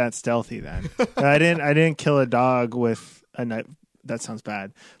was that stealthy then. I didn't kill a dog with a knife. That sounds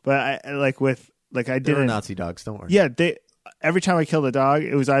bad. But I didn't. They were Nazi dogs, don't worry. Yeah, every time I killed a dog,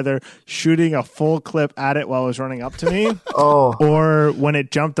 it was either shooting a full clip at it while it was running up to me, or when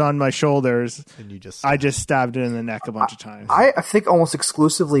it jumped on my shoulders, and I just stabbed it in the neck a bunch of times. I think almost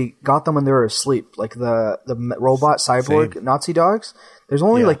exclusively got them when they were asleep, like the robot cyborg Nazi dogs. There's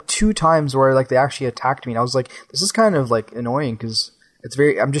only like 2 times where like they actually attacked me, and I was like, this is kind of like annoying because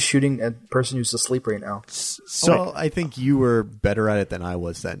I'm just shooting a person who's asleep right now. So I think you were better at it than I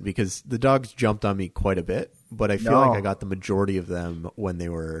was then, because the dogs jumped on me quite a bit, but I feel like I got the majority of them when they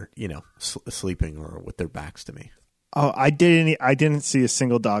were, sleeping or with their backs to me. Oh, I didn't see a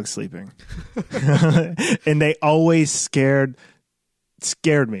single dog sleeping. And they always scared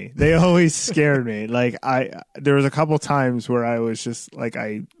me. They always scared me. Like there was a couple times where I was just like,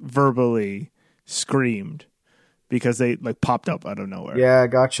 I verbally screamed because they like popped up out of nowhere. Yeah,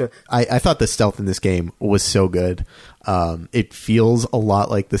 gotcha. I thought the stealth in this game was so good. It feels a lot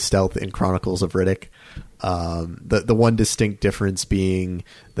like the stealth in Chronicles of Riddick. The one distinct difference being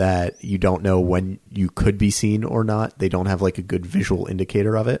that you don't know when you could be seen or not. They don't have like a good visual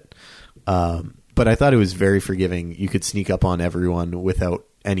indicator of it. But I thought it was very forgiving. You could sneak up on everyone without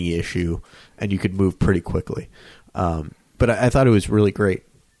any issue, and you could move pretty quickly. But I thought it was really great.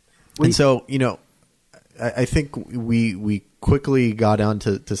 And so, I think we quickly got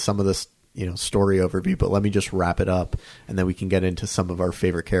onto some of this, story overview, but let me just wrap it up, and then we can get into some of our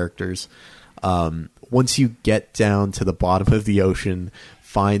favorite characters. Once you get down to the bottom of the ocean,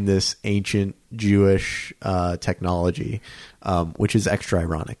 find this ancient Jewish technology, which is extra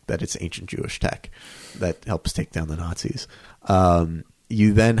ironic that it's ancient Jewish tech that helps take down the Nazis.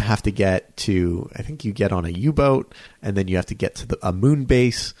 You then have to get to, I think you get on a U-boat, and then you have to get to a moon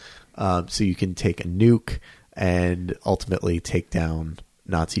base, so you can take a nuke and ultimately take down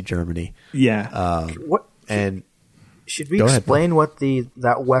Nazi Germany. Yeah. Should we explain what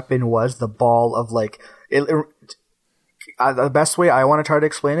that weapon was? The ball of like the best way I want to try to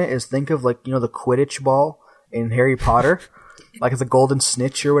explain it is think of like the Quidditch ball in Harry Potter, like the golden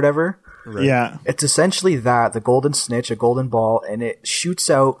snitch or whatever. Right. Yeah, it's essentially that, the golden snitch, a golden ball, and it shoots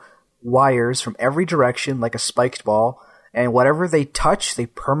out wires from every direction like a spiked ball, and whatever they touch, they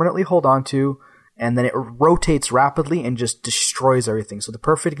permanently hold on to, and then it rotates rapidly and just destroys everything. So the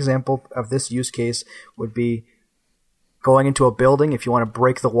perfect example of this use case would be going into a building. If you want to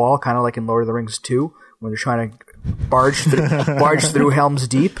break the wall, kind of like in Lord of the Rings 2, when they're trying to barge through Helm's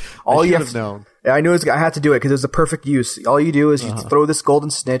Deep. All you have to know. I knew I had to do it because it was the perfect use. All you do is you throw this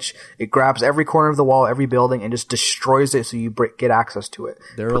golden snitch. It grabs every corner of the wall, every building, and just destroys it. So you get access to it.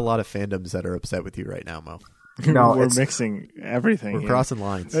 There are a lot of fandoms that are upset with you right now, Mo. No, we're mixing everything. We're crossing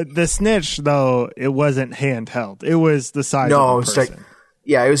lines. The snitch, though, it wasn't handheld. It was the size of a person.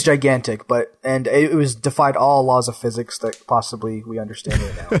 Yeah, it was gigantic, and it was defied all laws of physics that possibly we understand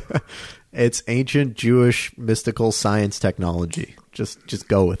right now. It's ancient Jewish mystical science technology. Just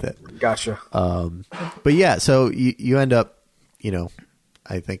go with it. Gotcha. But yeah, so you end up,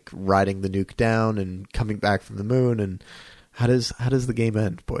 I think riding the nuke down and coming back from the moon. And how does the game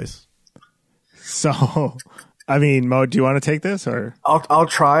end, boys? So, I mean, Mo, do you want to take this or? I'll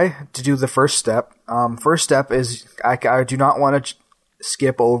try to do the first step. First step is I do not want to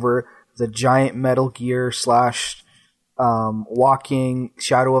skip over the giant Metal Gear / walking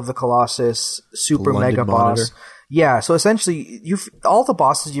Shadow of the Colossus super mega boss. Yeah, so essentially all the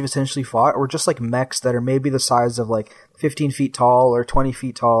bosses you've essentially fought were just like mechs that are maybe the size of like 15 feet tall or 20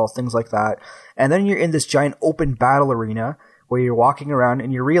 feet tall, things like that. And then you're in this giant open battle arena where you're walking around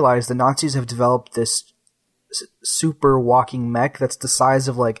and you realize the Nazis have developed this super walking mech that's the size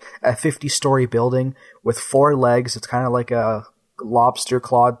of like a 50-story building with 4 legs. It's kind of like a lobster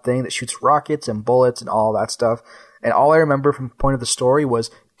clawed thing that shoots rockets and bullets and all that stuff. And all I remember from the point of the story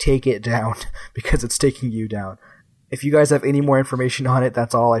was take it down because it's taking you down. If you guys have any more information on it,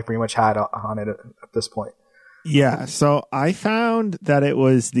 that's all I pretty much had on it at this point. Yeah, so I found that it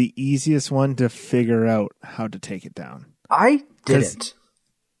was the easiest one to figure out how to take it down. I didn't.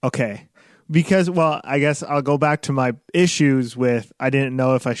 Okay. Because, well, I guess I'll go back to my issues with I didn't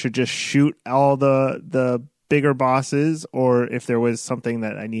know if I should just shoot all the bigger bosses or if there was something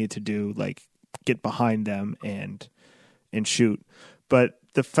that I needed to do, like get behind them and shoot. But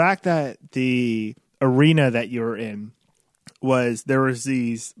the fact that the arena that you were in there was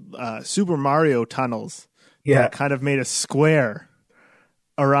these Super Mario tunnels that kind of made a square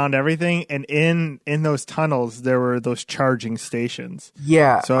around everything, and in those tunnels there were those charging stations.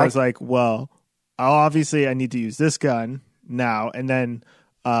 Yeah. So I was like, well, obviously I need to use this gun now. And then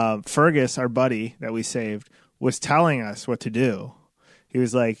Fergus, our buddy that we saved, was telling us what to do. He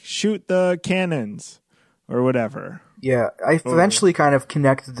was like, shoot the cannons or whatever. Yeah, I eventually kind of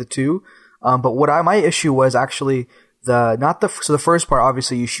connected the two. But my issue was actually the first part,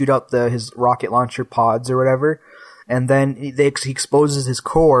 obviously you shoot out his rocket launcher pods or whatever, and then he exposes his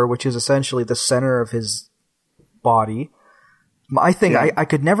core, which is essentially the center of his body. I think I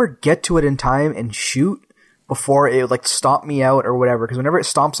could never get to it in time and shoot before it would like stomp me out or whatever, because whenever it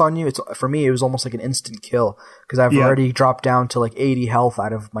stomps on you, for me it was almost like an instant kill, because I've already dropped down to like 80 health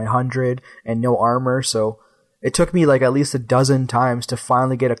out of my 100 and no armor, so it took me like at least a dozen times to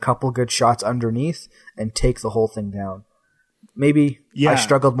finally get a couple good shots underneath and take the whole thing down. Maybe I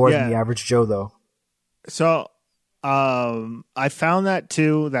struggled more than the average Joe though. So I found that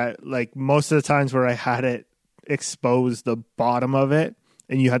too, that like most of the times where I had it expose the bottom of it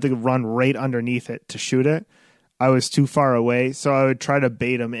and you had to run right underneath it to shoot it, I was too far away, so I would try to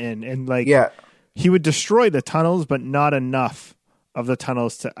bait him in, and like he would destroy the tunnels, but not enough of the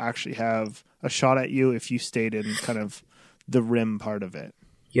tunnels to actually have a shot at you if you stayed in kind of the rim part of it.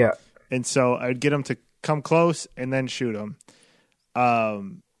 Yeah. And so I'd get him to come close and then shoot him.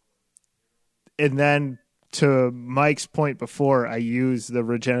 And then to Mike's point before, I use the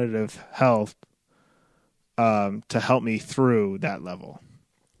regenerative health to help me through that level.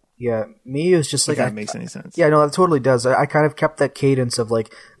 Yeah, me, it was just like... If that makes any sense. Yeah, no, that totally does. I kind of kept that cadence of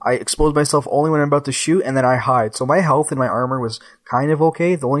like, I expose myself only when I'm about to shoot, and then I hide. So my health and my armor was kind of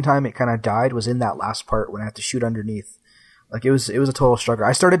okay. The only time it kind of died was in that last part when I had to shoot underneath. Like, it was a total struggle.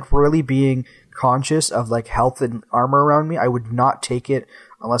 I started really being conscious of like health and armor around me. I would not take it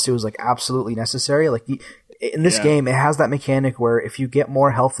unless it was like absolutely necessary. Like, in this game, it has that mechanic where if you get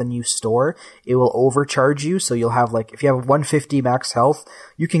more health than you store, it will overcharge you. So you'll have like, if you have 150 max health,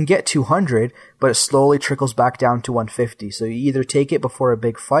 you can get 200, but it slowly trickles back down to 150. So you either take it before a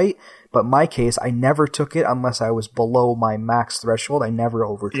big fight, but in my case, I never took it unless I was below my max threshold. I never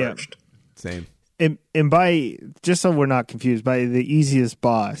overcharged. Same. And by, just so we're not confused, by the easiest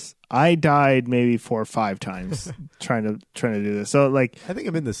boss, I died maybe 4 or 5 times trying to do this. So like, I think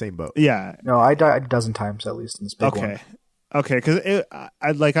I'm in the same boat. Yeah. No, I died a dozen times at least in this big one. Okay. Because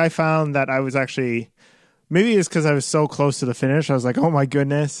I found that I was actually, maybe it's because I was so close to the finish. I was like, oh my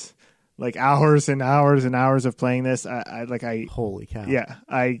goodness, like hours and hours and hours of playing this. Holy cow. Yeah,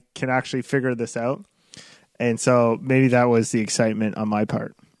 I can actually figure this out. And so maybe that was the excitement on my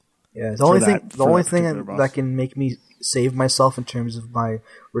part. Yeah, the only thing that can make me save myself in terms of my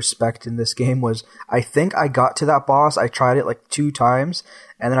respect in this game was, I think I got to that boss, I tried it like 2 times,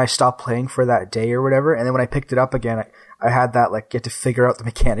 and then I stopped playing for that day or whatever, and then when I picked it up again, I had that like get to figure out the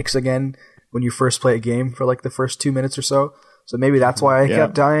mechanics again when you first play a game for like the first 2 minutes or so. So maybe that's why I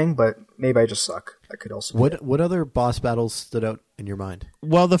kept dying, but maybe I just suck. I could also What other boss battles stood out in your mind?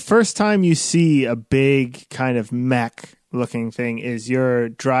 Well, the first time you see a big kind of mech looking thing is you're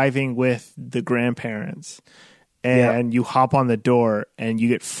driving with the grandparents and you hop on the door and you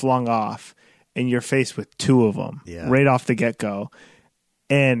get flung off and you're faced with 2 of them right off the get-go.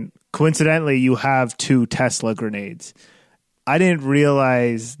 And coincidentally, you have 2 Tesla grenades. I didn't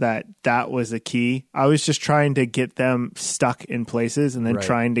realize that was the key. I was just trying to get them stuck in places and then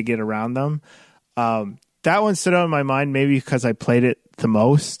trying to get around them. That one stood out in my mind maybe because I played it the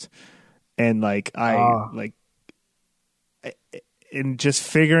most, and and just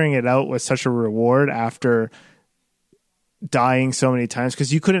figuring it out was such a reward after dying so many times,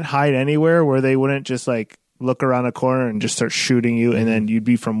 because you couldn't hide anywhere where they wouldn't just like look around a corner and just start shooting you, and then you'd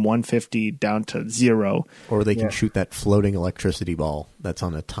be from 150 down to 0. Or they can shoot that floating electricity ball that's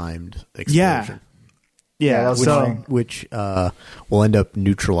on a timed explosion. Yeah, that was annoying. which will end up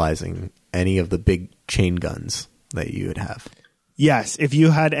neutralizing any of the big chain guns that you would have. Yes, if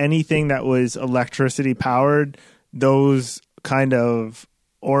you had anything that was electricity powered, those kind of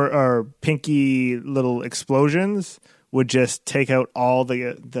or pinky little explosions would just take out all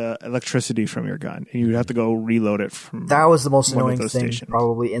the electricity from your gun, and you would have to go reload it from. That was the most annoying thing stations.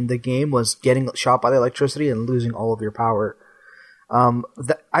 probably in the game, was getting shot by the electricity and losing all of your power.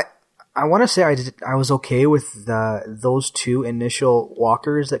 I want to say I was okay with those two initial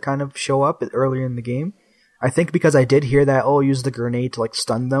walkers that kind of show up earlier in the game. I think because I did hear that, use the grenade to like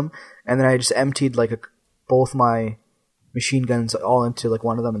stun them, and then I just emptied like both my machine guns all into like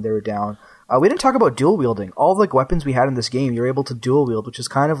one of them, and they were down. We didn't talk about dual wielding. All the like weapons we had in this game, you're able to dual wield, which is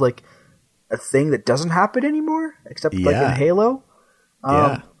kind of like a thing that doesn't happen anymore, except like in Halo.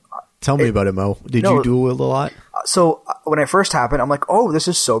 Tell me about it, Mo. Did you dual wield a lot? So when it first happened, I'm like, this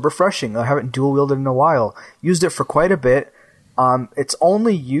is so refreshing. I haven't dual wielded in a while. Used it for quite a bit. Its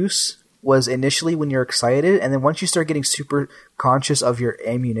only use was initially when you're excited, and then once you start getting super conscious of your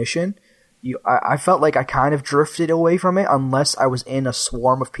ammunition, I felt like I kind of drifted away from it unless I was in a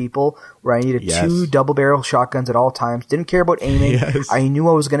swarm of people where I needed two double-barrel shotguns at all times. Didn't care about aiming. I knew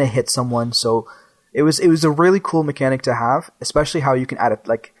I was going to hit someone, so it was a really cool mechanic to have, especially how you can add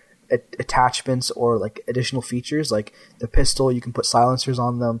attachments or like additional features, like the pistol, you can put silencers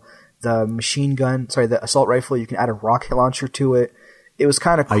on them. The the assault rifle, you can add a rocket launcher to it. It was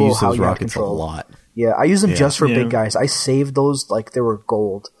kind of cool. I use how those you rockets control. a lot. Yeah, I use them just for big guys. I saved those like they were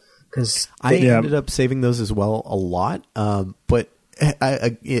gold. I ended up saving those as well a lot, but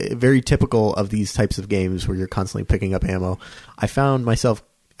very typical of these types of games where you're constantly picking up ammo. I found myself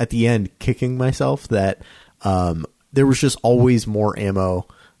at the end kicking myself that there was just always more ammo,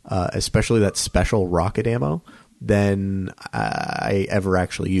 especially that special rocket ammo, than I ever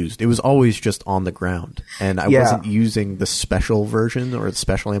actually used. It was always just on the ground, and I wasn't using the special version or the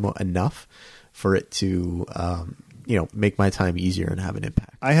special ammo enough for it to make my time easier and have an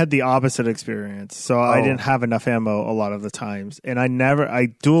impact. I had the opposite experience, so I didn't have enough ammo a lot of the times, and I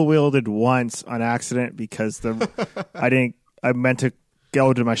dual wielded once on accident because I meant to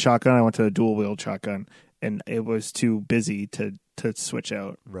go to my shotgun. I went to a dual wield shotgun, and it was too busy to switch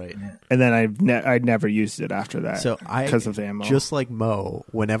out. Right. And then I'd never used it after that. So because of ammo. Just like Mo,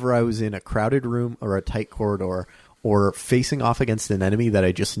 whenever I was in a crowded room or a tight corridor or facing off against an enemy that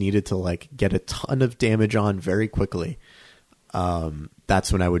I just needed to like get a ton of damage on very quickly,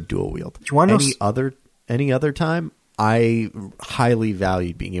 that's when I would dual wield. Any other time, I highly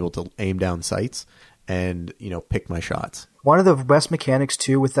valued being able to aim down sights and pick my shots. One of the best mechanics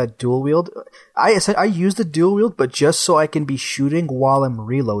too with that dual wield, I use the dual wield, but just so I can be shooting while I'm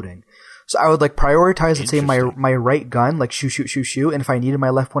reloading. So I would like prioritize, let's say, my right gun, like shoot, and if I needed my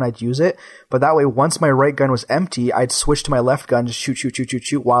left one, I'd use it. But that way, once my right gun was empty, I'd switch to my left gun, just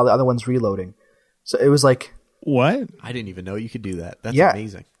shoot, while the other one's reloading. So it was like, what? I didn't even know you could do that. That's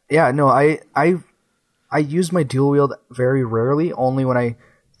amazing. Yeah, no, I used my dual wield very rarely, only when I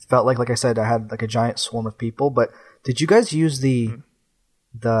felt like I said, I had like a giant swarm of people. But did you guys use the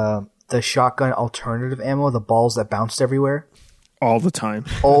shotgun alternative ammo, the balls that bounced everywhere? All the time.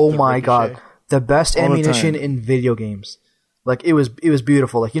 Oh my god. The best ammunition in video games. Like it was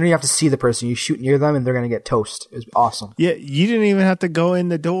beautiful. Like you don't even have to see the person. You shoot near them and they're gonna get toast. It was awesome. Yeah, you didn't even have to go in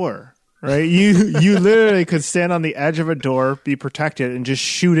the door. Right? You literally could stand on the edge of a door, be protected, and just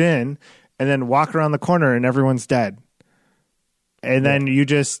shoot in, and then walk around the corner and everyone's dead. And then you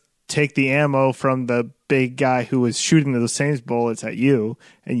just take the ammo from the big guy who was shooting those same bullets at you,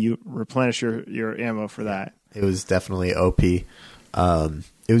 and you replenish your ammo for that. It was definitely OP. It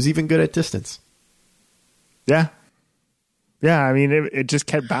was even good at distance. Yeah. Yeah, I mean, it just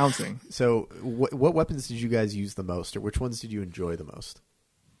kept bouncing. So what weapons did you guys use the most, or which ones did you enjoy the most?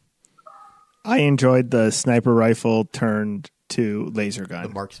 I enjoyed the sniper rifle turned to laser gun. The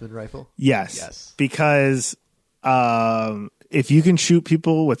marksman rifle? Yes. Because if you can shoot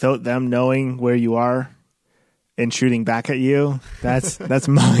people without them knowing where you are and shooting back at you, that's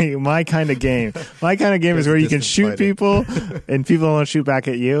my kind of game. My kind of game is where you can shoot people and people don't shoot back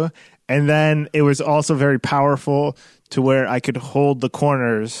at you. And then it was also very powerful to where I could hold the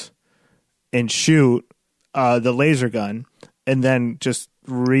corners and shoot the laser gun and then just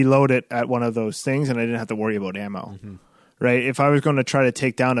reload it at one of those things, and I didn't have to worry about ammo. Mm-hmm. Right? If I was going to try to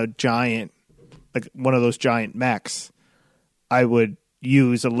take down a giant, like one of those giant mechs, I would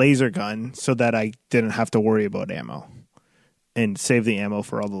use a laser gun so that I didn't have to worry about ammo and save the ammo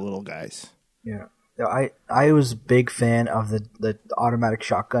for all the little guys. Yeah. I was a big fan of the automatic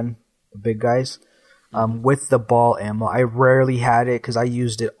shotgun, the big guys. with the ball ammo. I rarely had it because I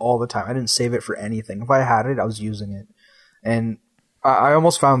used it all the time. I didn't save it for anything. If I had it, I was using it. And I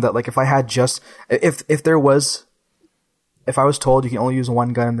almost found that, like, if I had just if I was told you can only use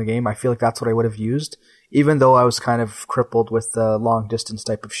one gun in the game, I feel like that's what I would have used. Even though I was kind of crippled with the long distance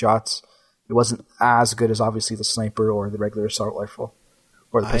type of shots, it wasn't as good as obviously the sniper or the regular assault rifle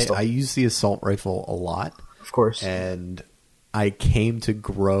or the pistol. I use the assault rifle a lot, of course, and I came to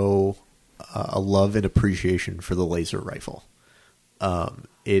grow a love and appreciation for the laser rifle.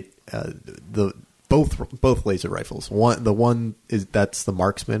 Both laser rifles. That's the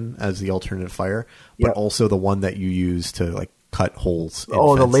marksman as the alternative fire, but also the one that you use to like cut holes.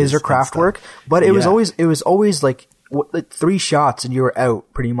 Oh, the laser craft work. But it was always like 3 shots and you were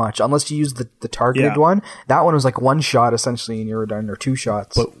out pretty much, unless you used the targeted one. That one was like 1 shot essentially and you were done, or 2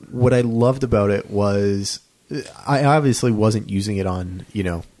 shots. But what I loved about it was I obviously wasn't using it on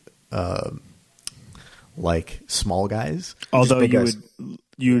like small guys. Although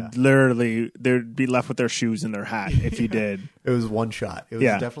you'd literally, they'd be left with their shoes and their hat if you did. It was 1 shot. It was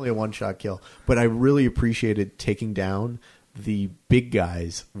definitely a 1-shot kill. But I really appreciated taking down the big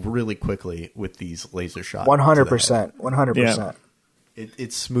guys really quickly with these laser shots. 100%. 100%. Yeah.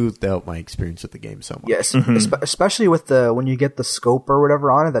 It smoothed out my experience with the game so much. Yes, especially with when you get the scope or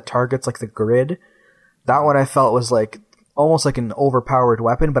whatever on it that targets like the grid. That one I felt was like almost like an overpowered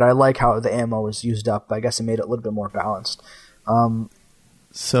weapon, but I like how the ammo was used up. I guess it made it a little bit more balanced.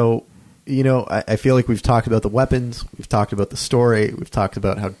 So, I feel like we've talked about the weapons, we've talked about the story, we've talked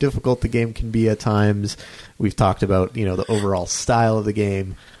about how difficult the game can be at times, we've talked about, the overall style of the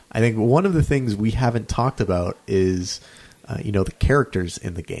game. I think one of the things we haven't talked about is, the characters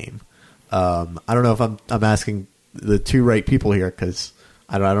in the game. I don't know if I'm asking the 2 right people here, because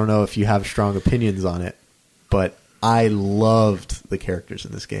I don't know if you have strong opinions on it, but I loved the characters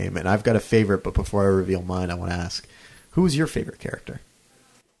in this game, and I've got a favorite, but before I reveal mine, I want to ask, who's your favorite character?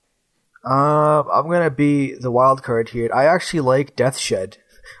 I'm gonna be the wild card here. I actually like Deathshed,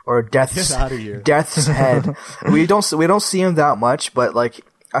 or Death's Head. we don't see him that much, but like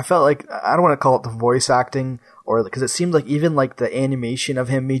I felt like, I don't want to call it the voice acting, or because it seemed like even like the animation of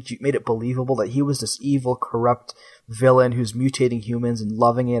him made it believable that he was this evil, corrupt villain who's mutating humans and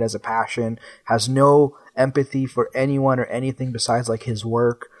loving it as a passion, has no empathy for anyone or anything besides like his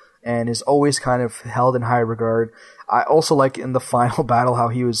work, and is always kind of held in high regard. I also like in the final battle how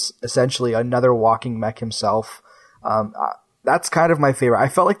he was essentially another walking mech himself. That's kind of my favorite. I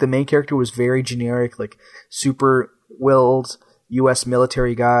felt like the main character was very generic, like super willed U.S.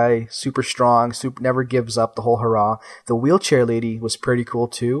 military guy, super strong, never gives up, the whole hurrah. The wheelchair lady was pretty cool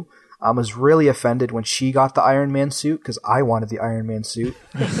too. I was really offended when she got the Iron Man suit because I wanted the Iron Man suit.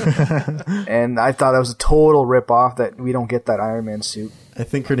 And I thought that was a total rip-off that we don't get that Iron Man suit. I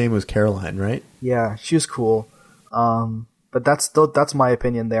think her name was Caroline, right? Yeah, she was cool. But that's my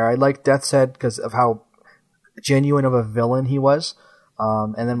opinion there. I like Death's Head because of how genuine of a villain he was.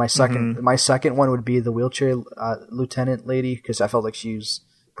 And then my second one would be the wheelchair lieutenant lady because I felt like she was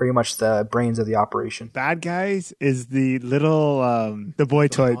pretty much the brains of the operation. Bad guys is the little the boy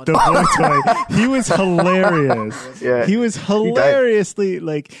toy. The boy toy. He was hilarious. Yeah, he was hilariously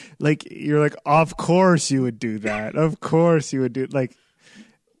like you're like, of course you would do that. Of course you would do like.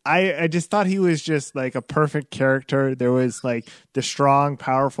 I just thought he was just like a perfect character. There was like the strong,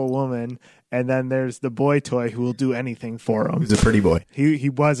 powerful woman, and then there's the boy toy who will do anything for him. He's a pretty boy. He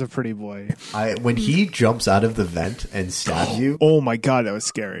was a pretty boy. When he jumps out of the vent and stabs you. Oh my god, that was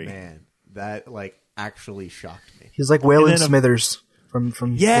scary. Man, that like actually shocked me. He's like Waylon Smithers from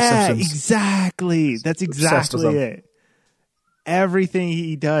yeah, The Simpsons. Exactly. That's exactly it. Everything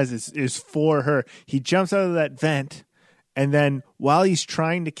he does is for her. He jumps out of that vent. And then while he's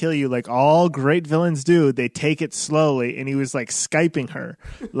trying to kill you, like all great villains do, they take it slowly. And he was like Skyping her.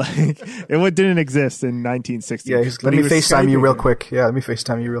 Like it didn't exist in 1960. Yeah, let me FaceTime you real quick. Yeah, let me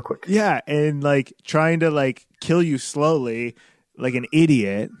FaceTime you real quick. Yeah, and like trying to like kill you slowly like an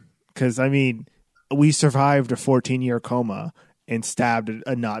idiot. Because, I mean, we survived a 14-year coma and stabbed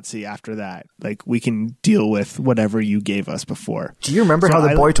a Nazi after that. Like we can deal with whatever you gave us before. Do you remember how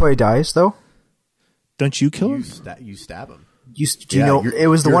the boy toy dies, though? Don't you kill him? You stab him. It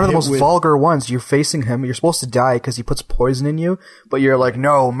was one of the most vulgar ones. You're facing him. You're supposed to die because he puts poison in you, but you're like,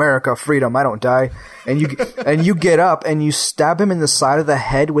 no, America, freedom, I don't die. And you get up and you stab him in the side of the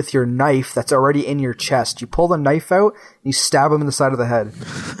head with your knife that's already in your chest. You pull the knife out and you stab him in the side of the head.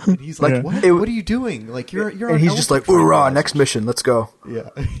 And he's like, what are you doing? Like you're. And he's just like, hoorah, next mission, let's go. Yeah,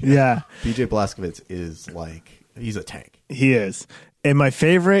 yeah. BJ Blazkowicz is like, he's a tank. He is. And my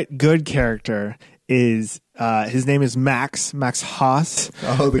favorite good character is his name is Max Haas.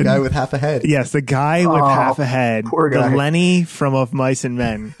 Oh, the guy with half a head. Yes, the guy with half a head. Poor guy. The Lenny from Of Mice and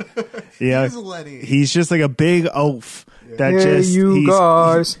Men. Yeah, He's Lenny. He's just like a big oaf that Hey, just you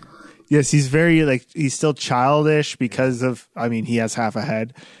guys. Yes, he's very he's still childish because of he has half a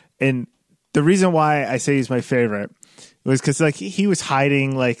head. And the reason why I say he's my favorite was because he was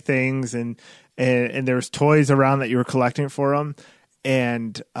hiding things and there was toys around that you were collecting for him.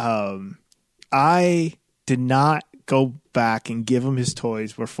 And I did not go back and give him his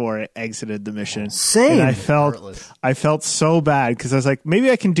toys before I exited the mission. Same. And I felt so bad because I was like, maybe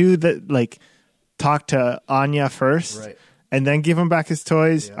I can do that, talk to Anya first, Right. and then give him back his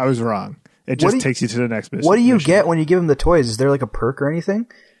toys. Yeah. I was wrong. It just takes you to the next mission. What do you get when you give him the toys? Is there a perk or anything?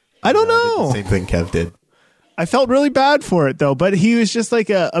 I don't know. Same thing Kev did. I felt really bad for it though, but he was just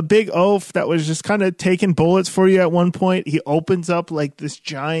a big oaf that was just kind of taking bullets for you at one point. He opens up this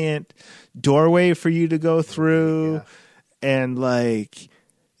giant doorway for you to go through, and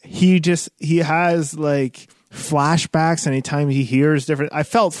he has flashbacks anytime he hears different. I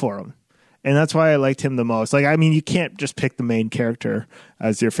felt for him, and that's why I liked him the most. You can't just pick the main character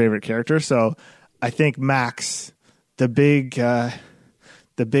as your favorite character, so I think Max, the big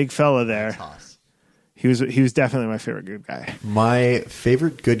fella there. He was definitely my favorite good guy. My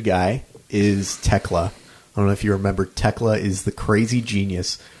favorite good guy is Tekla. I don't know if you remember. Tekla is the crazy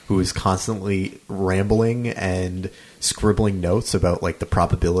genius who is constantly rambling and scribbling notes about the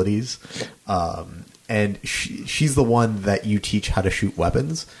probabilities. And she's the one that you teach how to shoot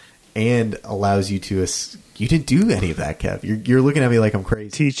weapons and allows you to. You didn't do any of that, Kev. You're looking at me like I'm crazy.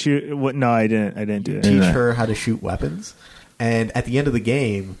 Teach you what? No, I didn't do it. Teach her how to shoot weapons, and at the end of the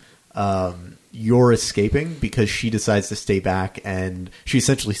game. You're escaping because she decides to stay back, and she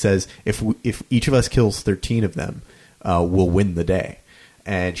essentially says, if each of us kills 13 of them, we'll win the day.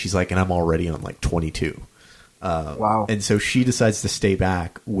 And she's like, and I'm already on 22. Wow. And so she decides to stay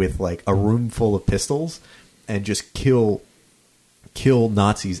back with a room full of pistols and just kill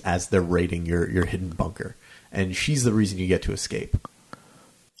Nazis as they're raiding your hidden bunker. And she's the reason you get to escape.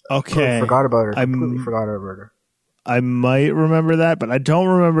 Okay. I forgot about her. I completely forgot about her. I might remember that, but I don't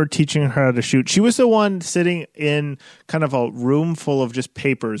remember teaching her how to shoot. She was the one sitting in kind of a room full of just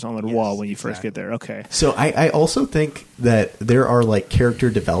papers on the wall when you first get there. Okay. So I also think that there are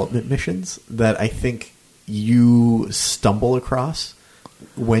character development missions that I think you stumble across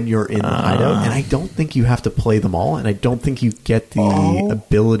when you're in the hideout, and I don't think you have to play them all, and I don't think you get the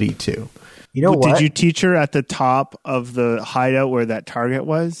ability to. You know what? Did you teach her at the top of the hideout where that target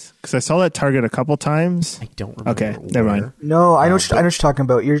was? Because I saw that target a couple times. I don't remember. Okay, never mind. No, I know what you're talking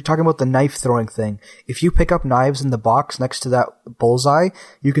about. You're talking about the knife throwing thing. If you pick up knives in the box next to that bullseye,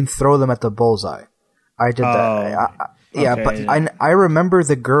 you can throw them at the bullseye. I did that. Yeah, okay. But I remember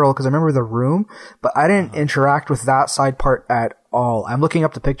the girl because I remember the room, but I didn't interact with that side part at all. I'm looking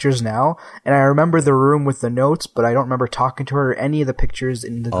up the pictures now, and I remember the room with the notes, but I don't remember talking to her or any of the pictures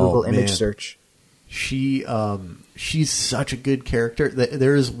in the Google image search. She's such a good character.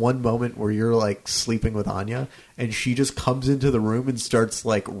 There is one moment where you're sleeping with Anya, and she just comes into the room and starts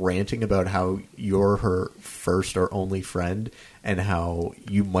ranting about how you're her first or only friend, and how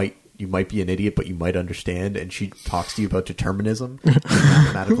you might be an idiot, but you might understand. And she talks to you about determinism, and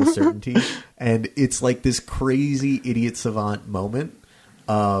mathematical certainty, and it's this crazy idiot savant moment.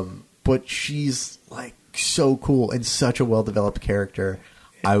 But she's so cool and such a well developed character.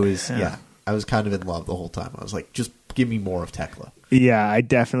 I was kind of in love the whole time. I was like, just give me more of Tekla. Yeah, I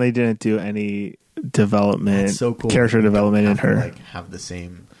definitely didn't do any development, so cool. Character development in her. Have the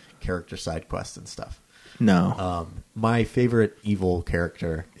same character side quests and stuff. No. My favorite evil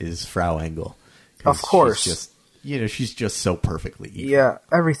character is Frau Engel. Of course. She's just so perfectly evil. Yeah,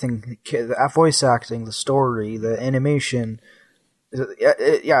 everything. The voice acting, the story, the animation.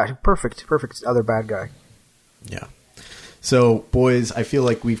 Yeah, perfect other bad guy. Yeah. So, boys, I feel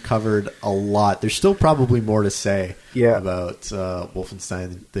like we've covered a lot. There's still probably more to say about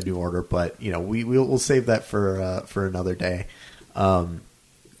Wolfenstein: The New Order, but we'll save that for another day.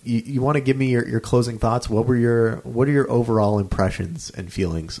 You want to give me your closing thoughts? What are your overall impressions and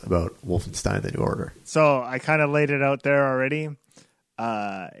feelings about Wolfenstein: The New Order? So I kind of laid it out there already.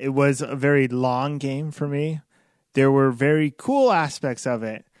 It was a very long game for me. There were very cool aspects of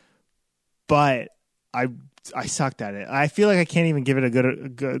it, but I sucked at it. I feel like I can't even give it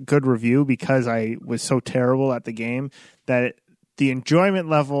a good review because I was so terrible at the game that the enjoyment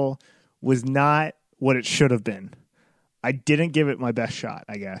level was not what it should have been. I didn't give it my best shot,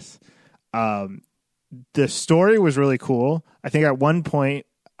 I guess. The story was really cool. I think at one point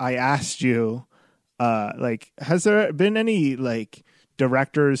I asked you, has there been any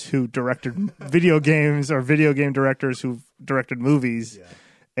directors who directed video games or video game directors who directed movies,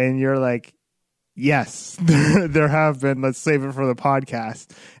 and you're like, yes, there have been. Let's save it for the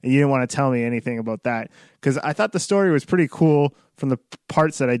podcast. And you didn't want to tell me anything about that because I thought the story was pretty cool from the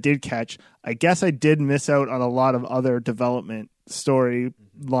parts that I did catch. I guess I did miss out on a lot of other development story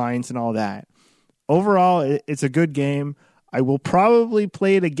lines and all that. Overall, it's a good game. I will probably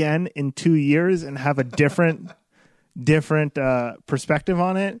play it again in 2 years and have a different perspective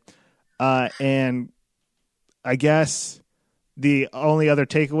on it. And I guess the only other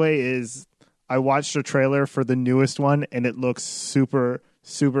takeaway is I watched a trailer for the newest one and it looks super,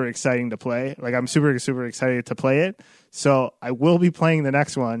 super exciting to play. Like I'm super, super excited to play it. So I will be playing the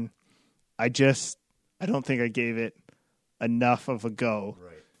next one. I don't think I gave it enough of a go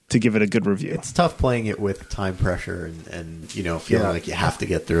to give it a good review. It's tough playing it with time pressure and feeling like you have to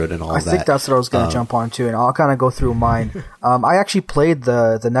get through it and all that. I think that's what I was going to jump on to, and I'll kind of go through mine. I actually played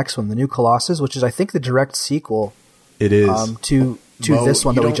the next one, the New Colossus, which is I think the direct sequel. It is to Mo, this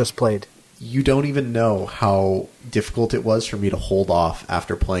one that we just played. You don't even know how difficult it was for me to hold off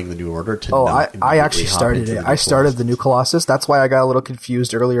after playing the New Order to I actually started it. I started the New Colossus. That's why I got a little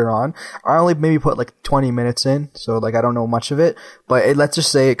confused earlier on. I only maybe put like 20 minutes in, so like I don't know much of it. But let's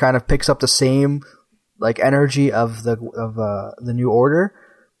just say it kind of picks up the same like energy of the New Order,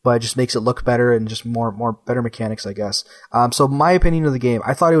 but it just makes it look better and just more better mechanics, I guess. So my opinion of the game,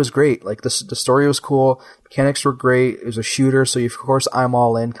 I thought it was great. Like the story was cool, mechanics were great. It was a shooter, so of course I'm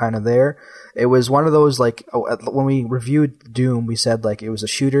all in kind of there. It was one of those like when we reviewed Doom, we said like it was a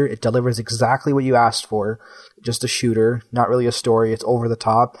shooter. It delivers exactly what you asked for, just a shooter, not really a story. It's over the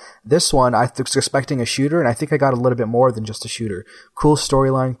top. This one, I was expecting a shooter, and I think I got a little bit more than just a shooter. Cool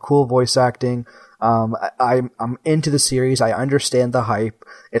storyline, cool voice acting. I'm into the series. I understand the hype.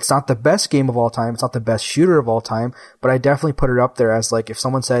 It's not the best game of all time. It's not the best shooter of all time, but I definitely put it up there as like if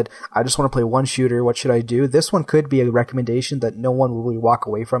someone said, I just want to play one shooter, what should I do? This one could be a recommendation that no one will really walk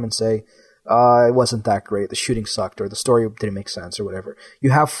away from and say, it wasn't that great. The shooting sucked or the story didn't make sense or whatever.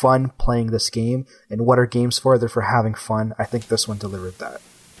 You have fun playing this game, and what are games for? They're for having fun. I think this one delivered that.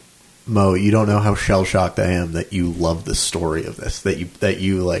 Mo, you don't know how shell-shocked I am that you love the story of this, that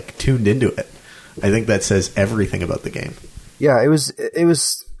you like tuned into it. I think that says everything about the game. Yeah, it was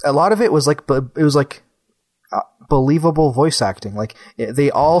a lot of it was like believable voice acting. Like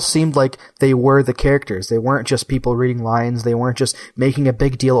they all seemed like they were the characters. They weren't just people reading lines. They weren't just making a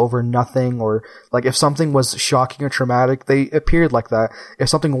big deal over nothing, or like if something was shocking or traumatic, they appeared like that. If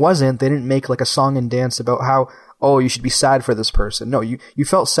something wasn't, they didn't make like a song and dance about how, oh, you should be sad for this person. No, you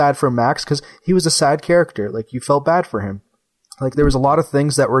felt sad for Max because he was a sad character. Like you felt bad for him. Like there was a lot of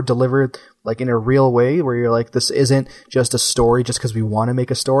things that were delivered like in a real way where you're like, this isn't just a story just because we want to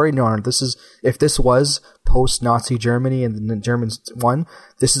make a story. No, this is, if this was post-Nazi Germany and the Germans won,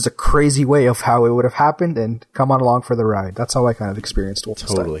 this is a crazy way of how it would have happened, and come on along for the ride. That's how I kind of experienced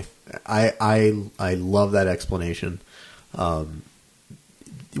Wolfenstein. Totally. I love that explanation.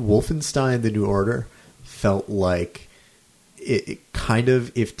 Wolfenstein: The New Order felt like it kind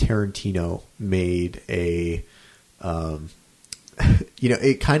of, if Tarantino made a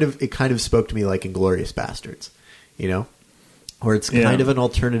it kind of spoke to me like Inglourious Bastards, where it's kind of an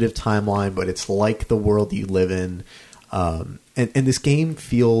alternative timeline, but it's like the world you live in. And this game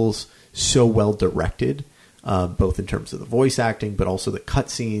feels so well directed, both in terms of the voice acting, but also the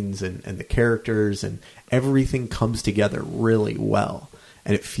cutscenes and the characters, and everything comes together really well.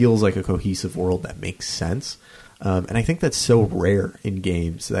 And it feels like a cohesive world that makes sense. And I think that's so rare in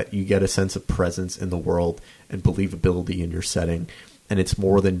games, that you get a sense of presence in the world and believability in your setting, and it's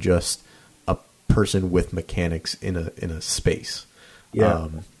more than just a person with mechanics in a space. Yeah.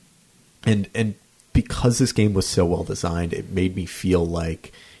 And because this game was so well designed, it made me feel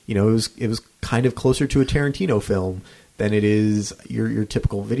like it was kind of closer to a Tarantino film than it is your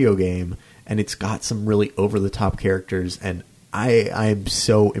typical video game, and it's got some really over the top characters, and I'm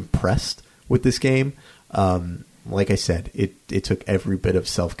so impressed with this game. Like I said, it took every bit of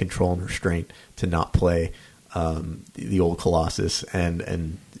self-control and restraint to not play the old Colossus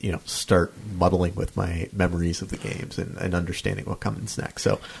and start muddling with my memories of the games and understanding what comes next.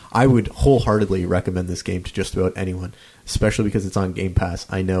 So I would wholeheartedly recommend this game to just about anyone, especially because it's on Game Pass.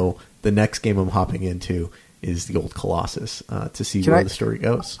 I know the next game I'm hopping into is the old Colossus to see where the story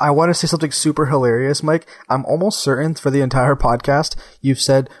goes. I want to say something super hilarious, Mike. I'm almost certain for the entire podcast you've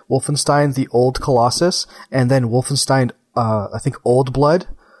said Wolfenstein the old Colossus and then Wolfenstein I think Old Blood.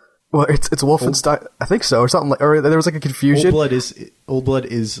 Well, it's Wolfenstein, I think so, or something like, or there was like a confusion. Old Blood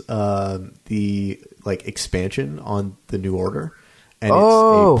is the like expansion on the New Order, and it's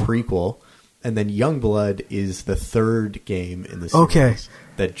a prequel. And then Youngblood is the third game in the series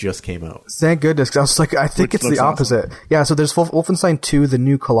that just came out. Thank goodness. 'Cause I was like, I think it's the opposite. Awesome. Yeah, so there's Wolfenstein 2, The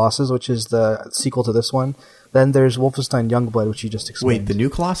New Colossus, which is the sequel to this one. Then there's Wolfenstein Youngblood, which you just explained. Wait, the New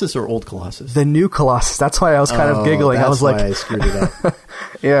Colossus or Old Colossus? The New Colossus. That's why I was kind of giggling. I was like, I screwed it up.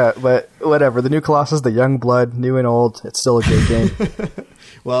 Yeah, but whatever. The New Colossus, the Youngblood, new and old. It's still a great game.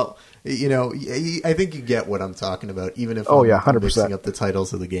 Well, you know, I think you get what I'm talking about, even if I'm 100%. Mixing up the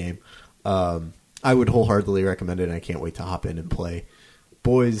titles of the game. I would wholeheartedly recommend it, and I can't wait to hop in and play.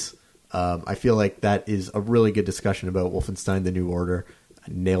 Boys, I feel like that is a really good discussion about Wolfenstein: The New Order. I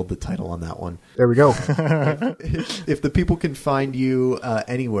nailed the title on that one. There we go. If the people can find you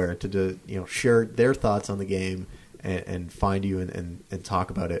anywhere to share their thoughts on the game and find you and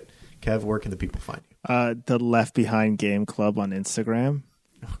talk about it, Kev, where can the people find you? The Left Behind Game Club on Instagram.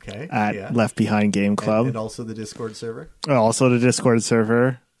 Okay. At Left Behind Game Club. And also the Discord server? Also the Discord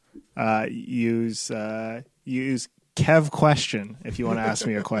server. Use Kev Question if you want to ask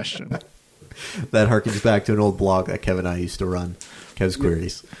me a question. That harkens back to an old blog that Kev and I used to run, Kev's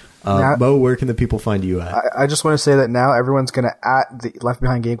Queries. Mo, where can the people find you at? I just want to say that now everyone's going to at the Left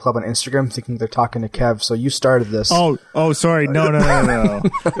Behind Game Club on Instagram thinking they're talking to Kev, so you started this. Oh, sorry. No. I'm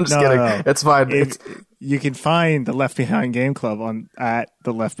just kidding. No. It's fine. You can find the Left Behind Game Club at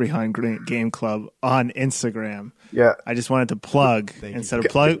the Left Behind Game Club on Instagram. Yeah. I just wanted to plug instead of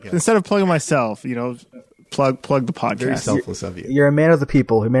plugging myself, plug the podcast. Very selfless of you. You're a man of the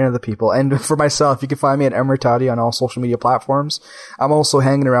people, And for myself, you can find me at Emeritati on all social media platforms. I'm also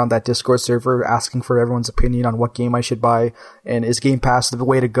hanging around that Discord server asking for everyone's opinion on what game I should buy. And is Game Pass the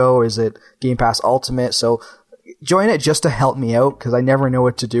way to go? Is it Game Pass Ultimate? So join it just to help me out, because I never know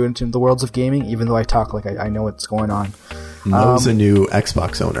what to do in the worlds of gaming, even though I talk like I know what's going on. Mo's a new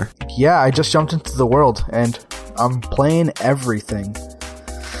Xbox owner. Yeah, I just jumped into the world, and I'm playing everything.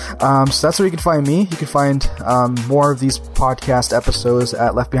 So that's where you can find me. You can find more of these podcast episodes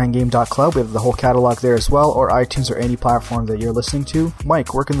at leftbehindgame.club. We have the whole catalog there as well, or iTunes or any platform that you're listening to.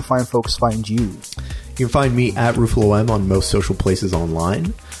 Mike, where can the fine folks find you? You can find me at RufaloM on most social places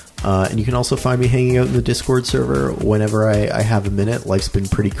online. And you can also find me hanging out in the Discord server whenever I have a minute. Life's been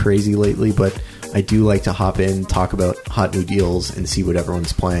pretty crazy lately, but I do like to hop in, talk about hot new deals, and see what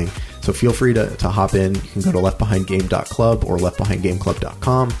everyone's playing. So feel free to hop in. You can go to leftbehindgame.club or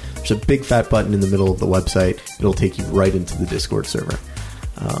leftbehindgameclub.com. There's a big fat button in the middle of the website. It'll take you right into the Discord server.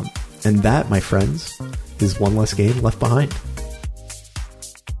 And that, my friends, is one less game left behind.